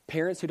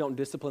 Parents who don't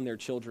discipline their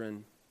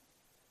children,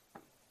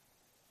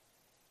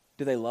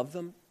 do they love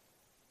them?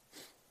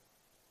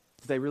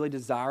 Do they really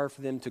desire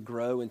for them to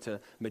grow into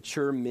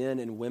mature men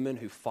and women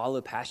who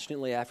follow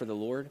passionately after the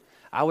Lord?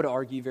 I would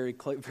argue very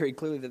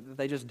clearly that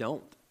they just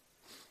don't.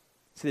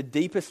 See, the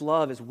deepest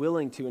love is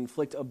willing to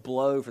inflict a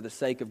blow for the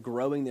sake of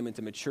growing them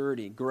into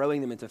maturity, growing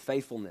them into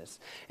faithfulness.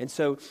 And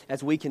so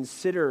as we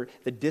consider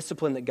the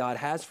discipline that God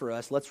has for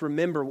us, let's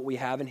remember what we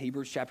have in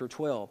Hebrews chapter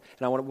 12.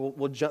 And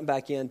we'll jump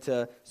back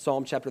into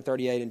Psalm chapter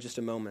 38 in just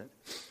a moment.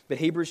 But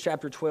Hebrews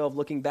chapter 12,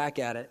 looking back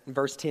at it, in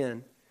verse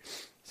 10,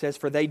 says,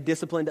 "For they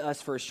disciplined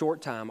us for a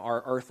short time,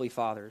 our earthly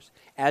fathers,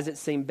 as it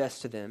seemed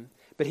best to them.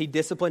 But he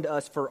disciplined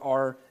us for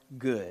our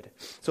good."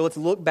 So let's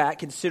look back,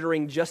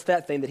 considering just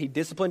that thing, that he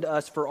disciplined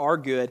us for our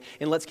good,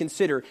 and let's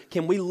consider,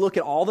 can we look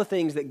at all the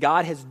things that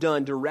God has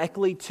done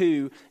directly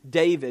to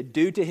David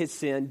due to his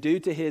sin, due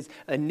to his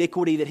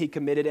iniquity that he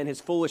committed and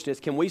his foolishness?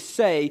 Can we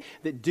say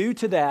that due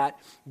to that,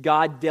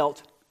 God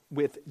dealt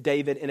with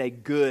David in a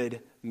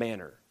good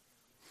manner?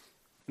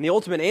 And the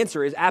ultimate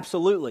answer is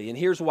absolutely, and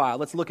here's why.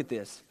 Let's look at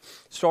this.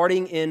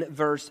 Starting in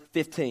verse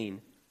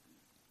 15.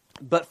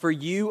 "But for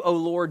you, O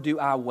Lord, do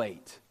I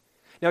wait."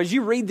 Now, as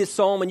you read this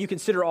psalm and you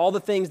consider all the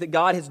things that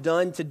God has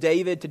done to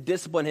David to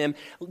discipline him,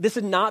 this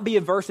would not be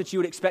a verse that you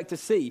would expect to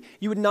see.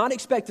 You would not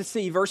expect to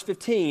see verse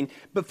 15,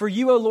 "But for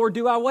you, O Lord,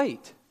 do I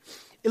wait."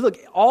 Look,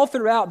 all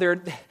throughout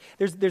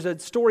there's a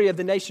story of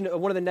the nation,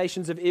 one of the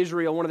nations of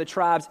Israel, one of the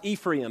tribes,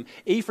 Ephraim.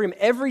 Ephraim,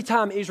 every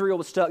time Israel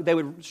was struck, they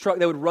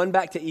would run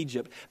back to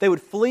Egypt. They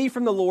would flee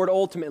from the Lord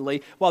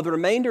ultimately, while the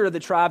remainder of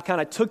the tribe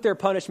kind of took their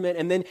punishment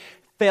and then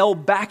fell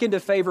back into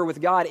favor with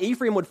God.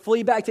 Ephraim would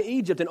flee back to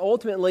Egypt, and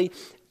ultimately,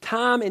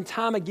 time and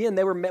time again,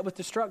 they were met with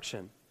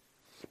destruction.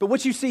 But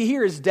what you see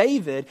here is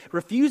David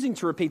refusing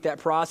to repeat that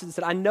process and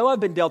said, "I know I've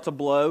been dealt a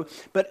blow,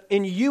 but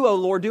in you, O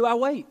Lord, do I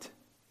wait.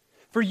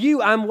 For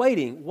you, I'm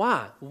waiting."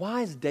 Why?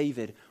 Why is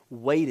David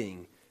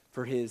waiting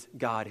for his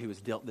God who has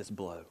dealt this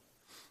blow?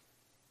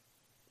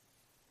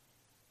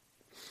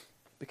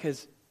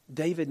 Because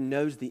David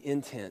knows the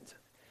intent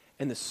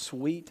and the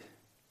sweet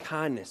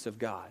kindness of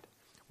God.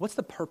 What's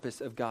the purpose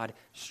of God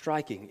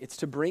striking? It's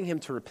to bring him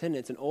to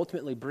repentance and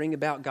ultimately bring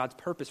about God's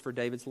purpose for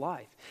David's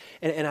life.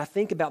 And I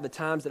think about the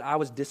times that I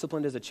was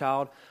disciplined as a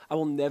child. I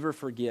will never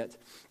forget.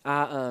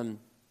 I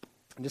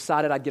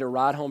decided I'd get a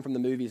ride home from the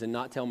movies and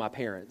not tell my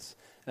parents.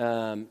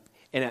 And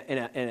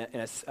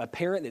a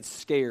parent that's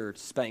scared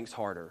spanks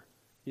harder.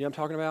 You know what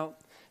I'm talking about?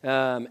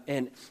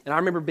 And I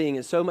remember being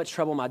in so much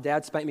trouble. My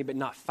dad spanked me, but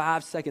not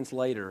 5 seconds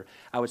later,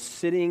 I was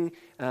sitting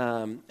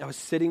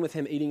with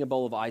him eating a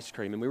bowl of ice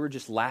cream, and we were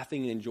just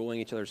laughing and enjoying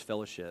each other's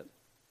fellowship.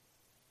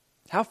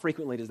 How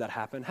frequently does that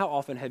happen? How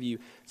often have you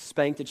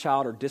spanked a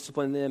child or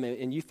disciplined them,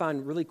 and you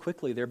find really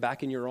quickly they're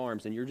back in your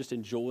arms, and you're just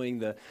enjoying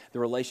the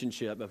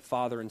relationship of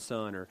father and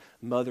son or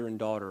mother and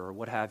daughter or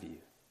what have you?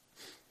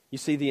 You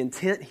see, the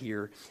intent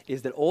here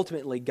is that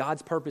ultimately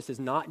God's purpose is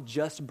not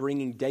just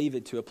bringing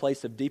David to a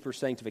place of deeper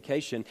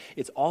sanctification,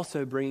 it's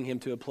also bringing him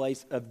to a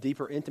place of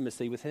deeper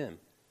intimacy with him.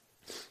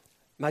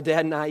 My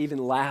dad and I even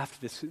laughed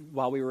this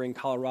while we were in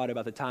Colorado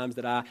about the times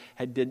that I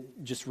had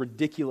did just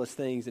ridiculous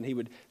things and he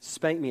would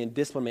spank me and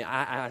discipline me.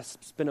 I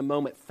spent a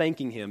moment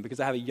thanking him because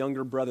I have a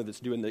younger brother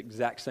that's doing the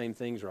exact same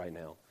things right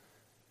now.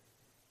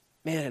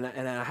 Man,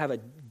 and I have a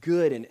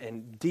good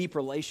and deep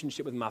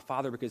relationship with my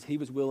father because he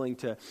was willing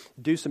to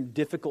do some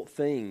difficult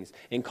things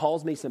and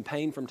cause me some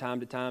pain from time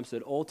to time so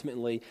that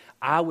ultimately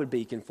I would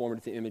be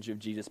conformed to the image of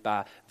Jesus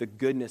by the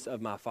goodness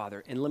of my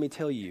father. And let me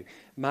tell you,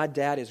 my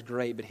dad is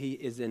great, but he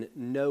is in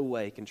no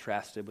way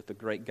contrasted with the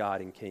great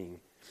God and King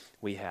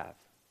we have.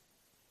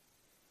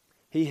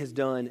 He has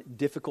done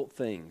difficult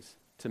things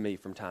to me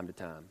from time to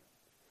time,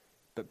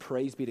 but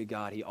praise be to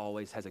God, he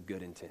always has a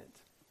good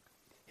intent.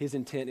 His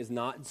intent is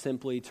not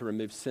simply to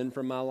remove sin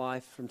from my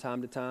life from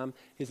time to time.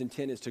 His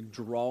intent is to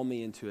draw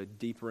me into a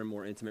deeper and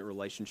more intimate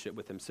relationship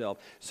with himself.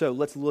 So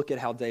let's look at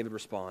how David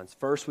responds.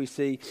 First, we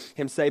see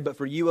him say, "But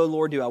for you, O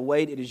Lord, do I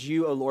wait. It is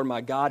you, O Lord,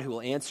 my God, who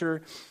will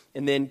answer."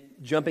 And then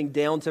jumping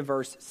down to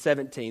verse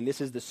 17,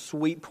 this is the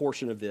sweet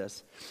portion of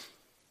this.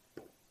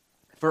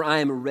 "For I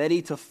am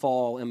ready to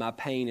fall, and my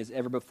pain is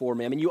ever before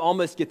me." I mean, you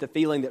almost get the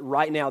feeling that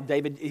right now,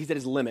 David, he's at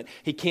his limit.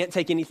 He can't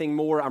take anything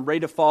more. I'm ready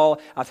to fall.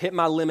 I've hit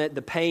my limit.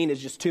 The pain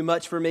is just too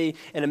much for me.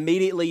 And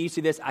immediately you see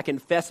this, "I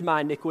confess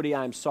my iniquity.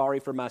 I am sorry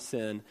for my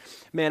sin."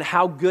 Man,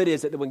 how good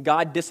is it that when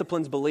God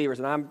disciplines believers,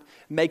 and I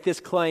make this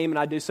claim, and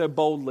I do so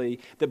boldly,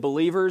 that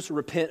believers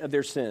repent of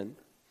their sin.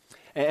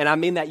 And I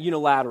mean that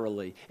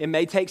unilaterally. It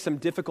may take some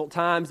difficult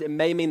times. It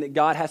may mean that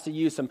God has to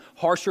use some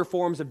harsher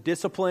forms of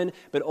discipline.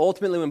 But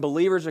ultimately, when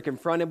believers are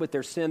confronted with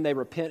their sin, they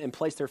repent and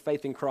place their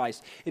faith in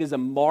Christ. It is a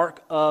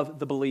mark of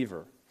the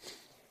believer.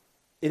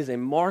 It is a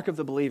mark of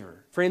the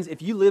believer. Friends, if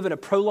you live in a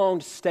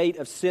prolonged state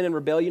of sin and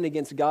rebellion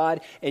against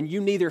God, and you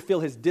neither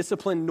feel his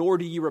discipline nor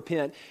do you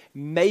repent,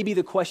 maybe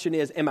the question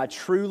is, am I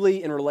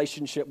truly in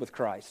relationship with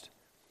Christ?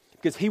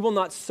 Because he will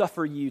not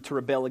suffer you to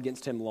rebel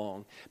against him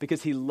long,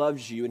 because he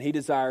loves you and he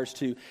desires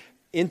to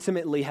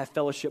intimately have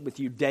fellowship with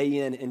you day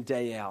in and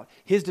day out.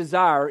 His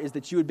desire is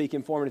that you would be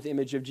conformed to the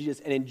image of Jesus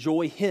and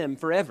enjoy him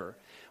forever.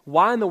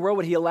 Why in the world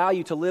would he allow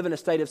you to live in a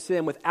state of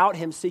sin without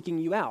him seeking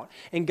you out?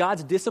 And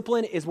God's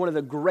discipline is one of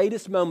the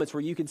greatest moments where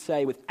you can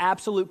say with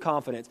absolute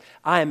confidence,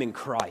 I am in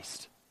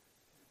Christ.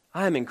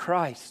 I am in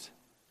Christ.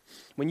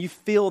 When you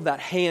feel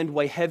that hand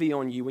weigh heavy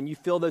on you, when you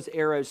feel those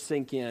arrows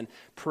sink in,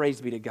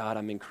 praise be to God,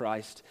 I'm in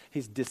Christ.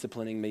 He's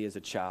disciplining me as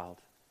a child.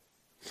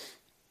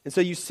 And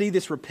so you see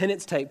this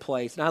repentance take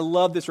place. And I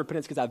love this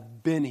repentance because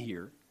I've been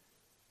here.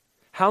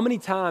 How many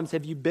times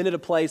have you been at a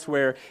place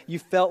where you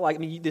felt like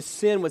this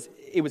sin was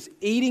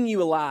eating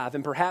you alive,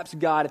 and perhaps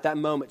God at that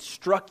moment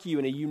struck you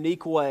in a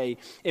unique way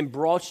and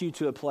brought you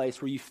to a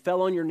place where you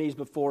fell on your knees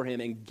before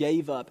him and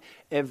gave up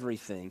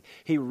everything.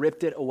 He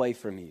ripped it away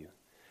from you.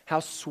 How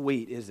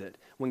sweet is it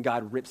when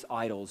God rips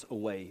idols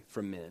away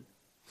from men?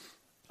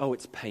 Oh,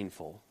 it's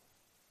painful.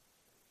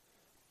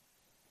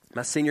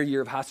 My senior year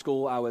of high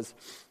school, I was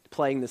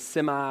playing the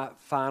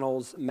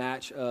semifinals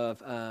match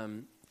of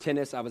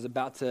tennis. I was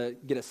about to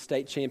get a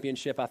state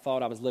championship. I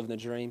thought I was living the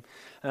dream.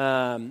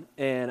 I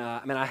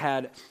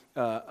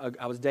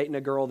was dating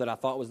a girl that I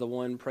thought was the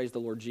one. Praise the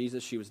Lord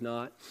Jesus. She was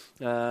not.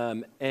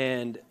 I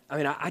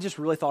just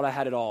really thought I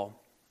had it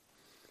all.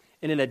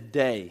 And in a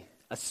day,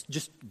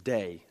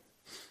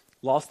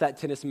 lost that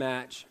tennis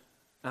match.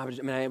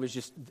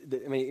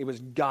 It was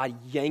God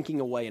yanking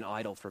away an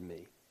idol from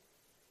me.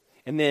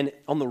 And then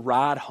on the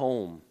ride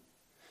home,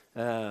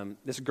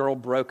 this girl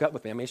broke up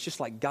with me. It's just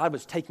like God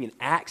was taking an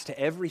axe to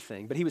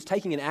everything, but he was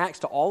taking an axe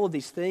to all of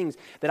these things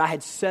that I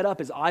had set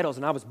up as idols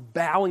and I was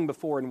bowing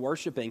before and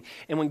worshiping.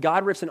 And when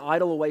God rips an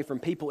idol away from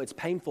people, it's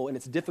painful and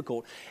it's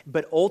difficult,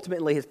 but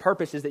ultimately his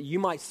purpose is that you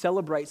might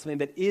celebrate something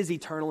that is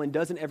eternal and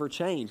doesn't ever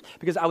change.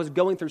 Because I was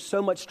going through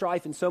so much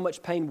strife and so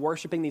much pain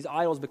worshiping these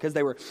idols because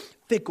they were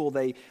fickle,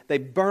 they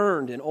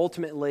burned, and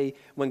ultimately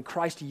when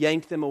Christ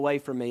yanked them away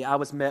from me, I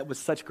was met with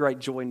such great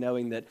joy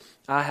knowing that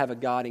I have a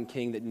God and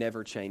King that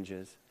never changes.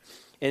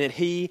 And that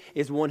he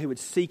is one who would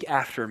seek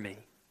after me.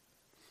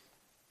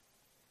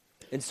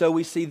 And so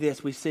we see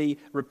this. We see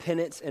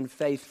repentance and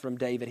faith from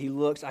David. He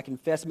looks, I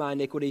confess my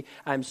iniquity.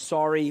 I'm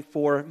sorry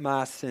for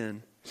my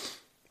sin.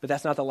 But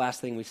that's not the last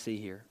thing we see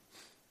here.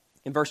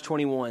 In verse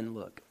 21,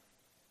 look.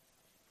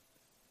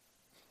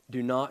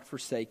 Do not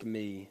forsake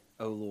me,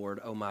 O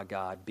Lord, O my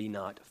God. Be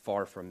not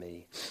far from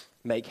me.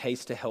 Make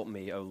haste to help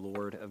me, O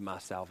Lord of my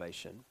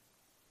salvation.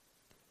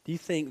 Do you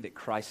think that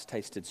Christ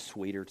tasted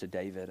sweeter to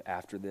David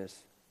after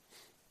this?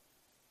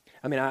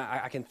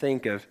 I can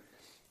think of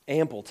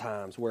ample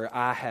times where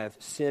I have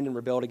sinned and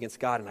rebelled against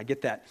God, and I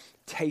get that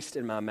taste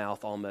in my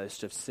mouth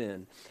almost of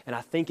sin, and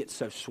I think it's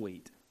so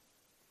sweet.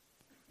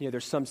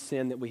 There's some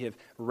sin that we have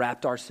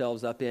wrapped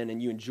ourselves up in,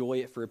 and you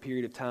enjoy it for a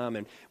period of time,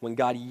 and when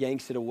God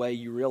yanks it away,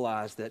 you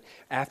realize that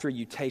after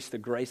you taste the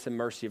grace and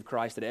mercy of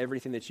Christ, that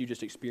everything that you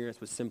just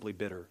experienced was simply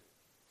bitter.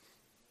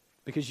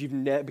 because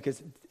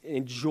because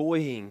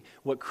enjoying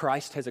what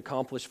Christ has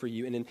accomplished for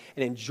you and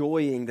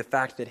enjoying the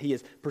fact that he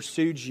has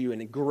pursued you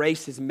and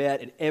grace is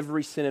met at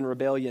every sin and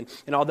rebellion.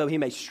 And although he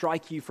may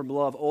strike you from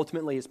love,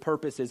 ultimately his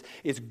purpose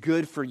is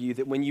good for you,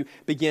 that when you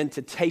begin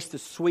to taste the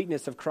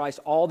sweetness of Christ,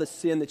 all the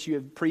sin that you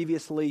have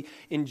previously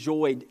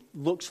enjoyed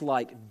looks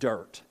like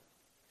dirt.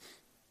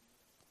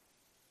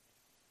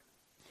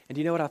 And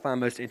do you know what I find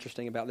most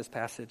interesting about this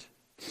passage?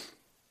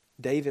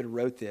 David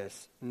wrote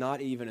this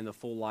not even in the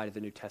full light of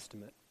the New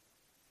Testament.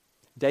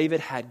 David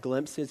had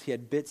glimpses, he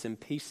had bits and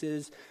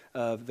pieces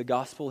of the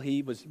gospel.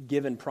 He was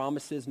given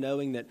promises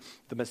knowing that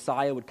the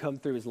Messiah would come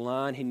through his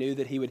line. He knew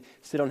that he would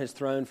sit on his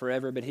throne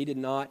forever, but he did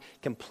not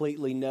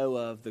completely know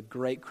of the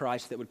great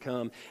Christ that would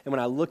come. And when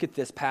I look at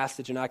this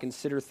passage and I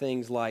consider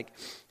things like,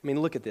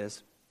 look at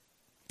this.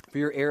 For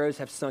your arrows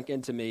have sunk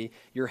into me,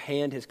 your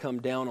hand has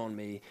come down on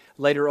me.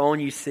 Later on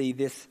you see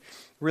this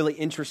really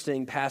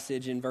interesting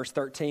passage in verse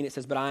 13. It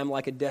says, but I am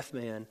like a deaf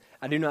man.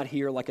 I do not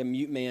hear, like a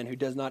mute man who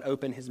does not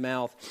open his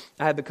mouth.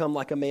 I have become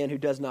like a man who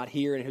does not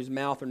hear, in whose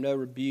mouth are no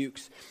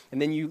rebukes.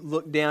 And then you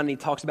look down and he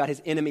talks about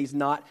his enemies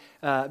not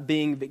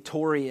being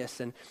victorious.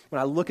 And when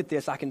I look at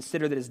this, I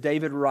consider that as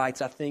David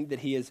writes, I think that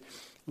he is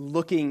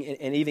looking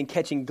and even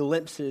catching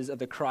glimpses of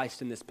the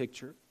Christ in this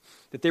picture.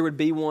 That there would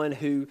be one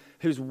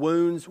whose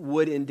wounds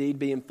would indeed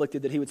be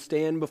inflicted, that he would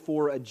stand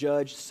before a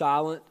judge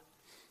silent,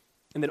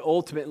 and that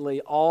ultimately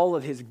all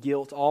of his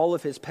guilt, all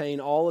of his pain,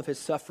 all of his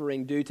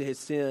suffering due to his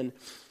sin,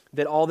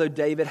 that although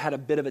David had a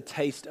bit of a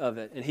taste of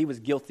it, and he was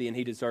guilty and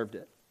he deserved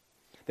it,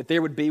 that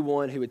there would be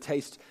one who would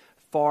taste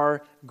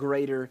far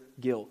greater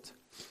guilt.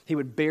 He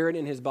would bear it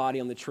in his body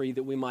on the tree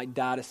that we might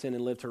die to sin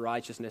and live to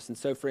righteousness. And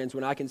so, friends,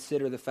 when I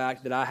consider the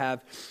fact that I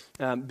have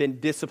been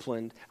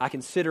disciplined, I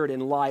consider it in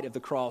light of the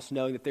cross,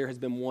 knowing that there has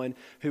been one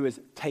who has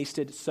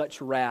tasted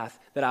such wrath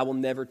that I will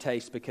never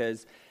taste,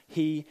 because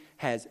he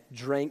has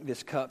drank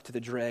this cup to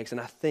the dregs. And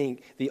I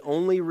think the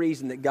only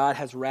reason that God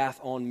has wrath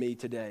on me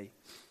today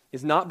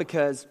is not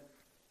because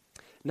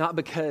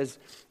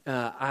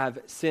I've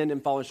sinned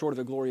and fallen short of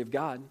the glory of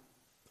God,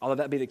 although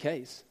that be the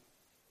case.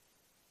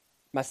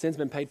 My sin's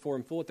been paid for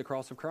in full at the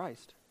cross of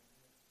Christ.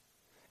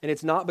 And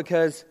it's not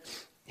because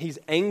he's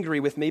angry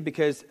with me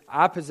because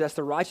I possess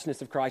the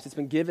righteousness of Christ. It's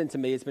been given to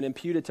me. It's been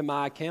imputed to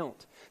my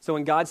account. So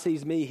when God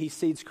sees me, he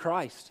sees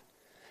Christ.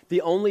 The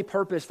only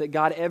purpose that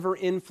God ever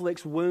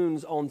inflicts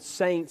wounds on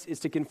saints is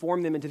to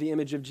conform them into the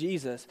image of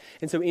Jesus.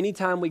 And so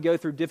anytime we go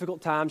through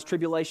difficult times,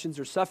 tribulations,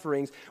 or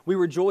sufferings, we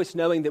rejoice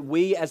knowing that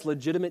we as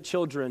legitimate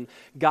children,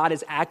 God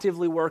is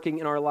actively working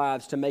in our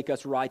lives to make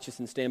us righteous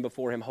and stand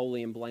before him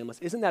holy and blameless.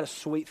 Isn't that a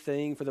sweet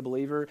thing for the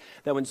believer?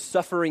 That when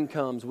suffering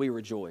comes, we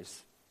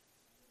rejoice.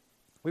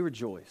 We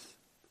rejoice.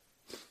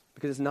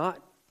 Because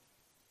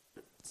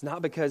it's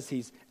not because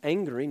he's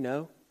angry,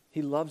 no.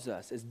 He loves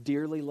us as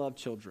dearly loved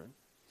children.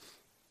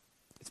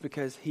 It's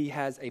because he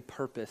has a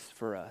purpose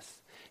for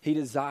us. He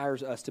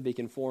desires us to be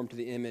conformed to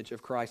the image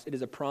of Christ. It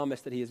is a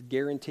promise that he has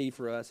guaranteed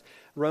for us.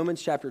 Romans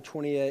chapter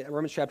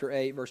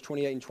 8, verse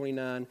 28 and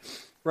 29.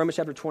 Romans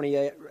chapter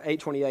 28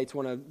 is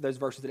one of those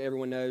verses that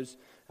everyone knows.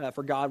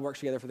 For God works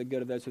together for the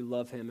good of those who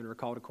love him and are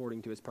called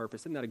according to his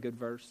purpose. Isn't that a good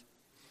verse?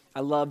 I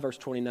love verse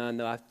 29,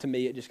 though. To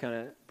me, it just kind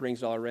of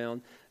brings it all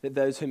around. That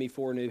those whom he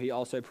foreknew, he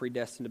also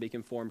predestined to be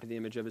conformed to the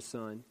image of his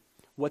Son.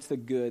 What's the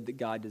good that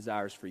God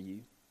desires for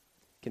you?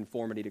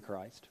 Conformity to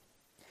Christ.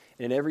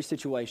 And in every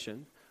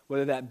situation,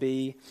 whether that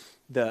be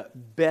the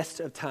best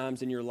of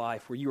times in your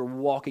life where you are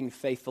walking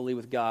faithfully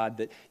with God,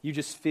 that you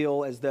just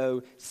feel as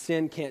though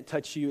sin can't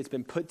touch you, it's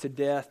been put to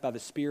death by the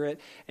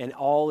Spirit, and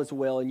all is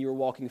well, and you're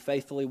walking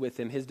faithfully with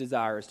him, his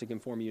desire is to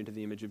conform you into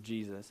the image of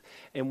Jesus.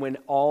 And when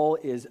all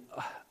is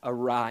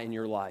awry in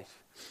your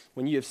life,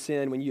 when you have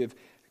sinned, when you have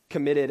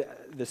committed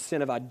the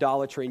sin of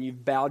idolatry and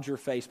you've bowed your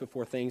face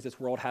before things this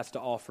world has to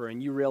offer,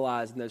 and you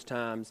realize in those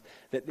times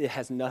that it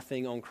has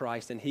nothing on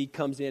Christ, and he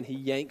comes in, he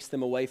yanks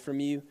them away from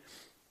you,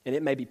 and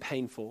it may be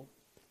painful.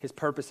 His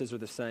purposes are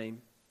the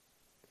same.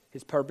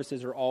 His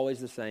purposes are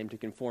always the same, to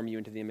conform you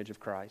into the image of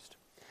Christ.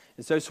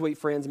 And so, sweet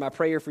friends, my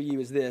prayer for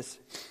you is this.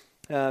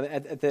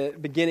 At the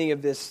beginning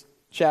of this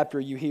chapter,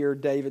 you hear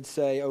David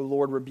say, "O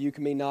Lord, rebuke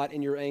me not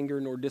in your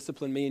anger, nor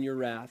discipline me in your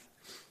wrath."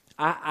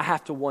 I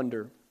have to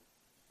wonder,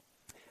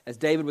 as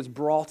David was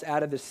brought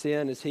out of the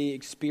sin, as he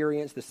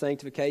experienced the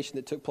sanctification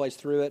that took place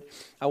through it,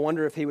 I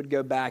wonder if he would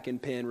go back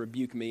and pen,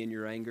 "Rebuke me in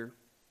your anger,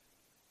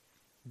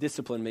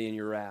 discipline me in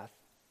your wrath."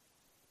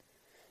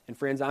 And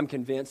friends, I'm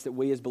convinced that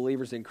we as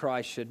believers in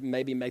Christ should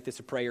maybe make this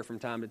a prayer from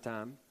time to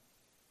time.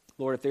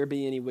 Lord, if there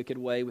be any wicked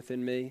way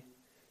within me,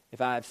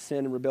 if I have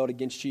sinned and rebelled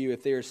against you,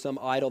 if there is some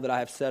idol that I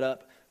have set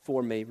up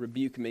for me,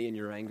 rebuke me in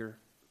your anger.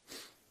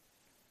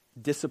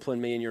 Discipline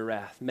me in your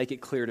wrath. Make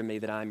it clear to me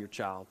that I am your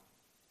child.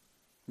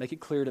 Make it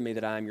clear to me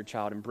that I am your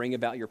child, and bring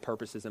about your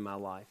purposes in my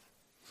life.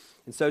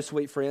 And so,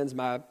 sweet friends,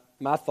 my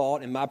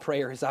thought and my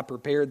prayer as I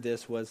prepared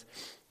this was,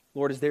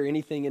 Lord, is there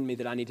anything in me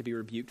that I need to be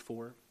rebuked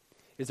for?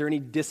 Is there any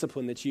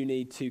discipline that you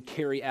need to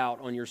carry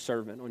out on your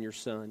servant, on your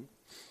son?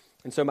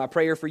 And so my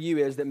prayer for you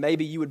is that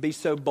maybe you would be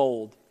so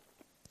bold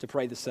to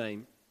pray the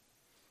same.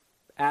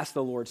 ask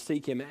the Lord,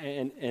 seek him,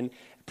 and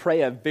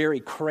pray a very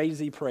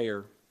crazy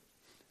prayer.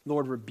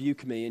 Lord,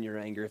 rebuke me in your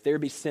anger. If there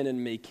be sin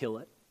in me, kill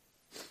it.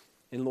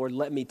 And Lord,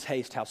 let me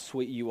taste how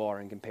sweet you are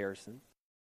in comparison.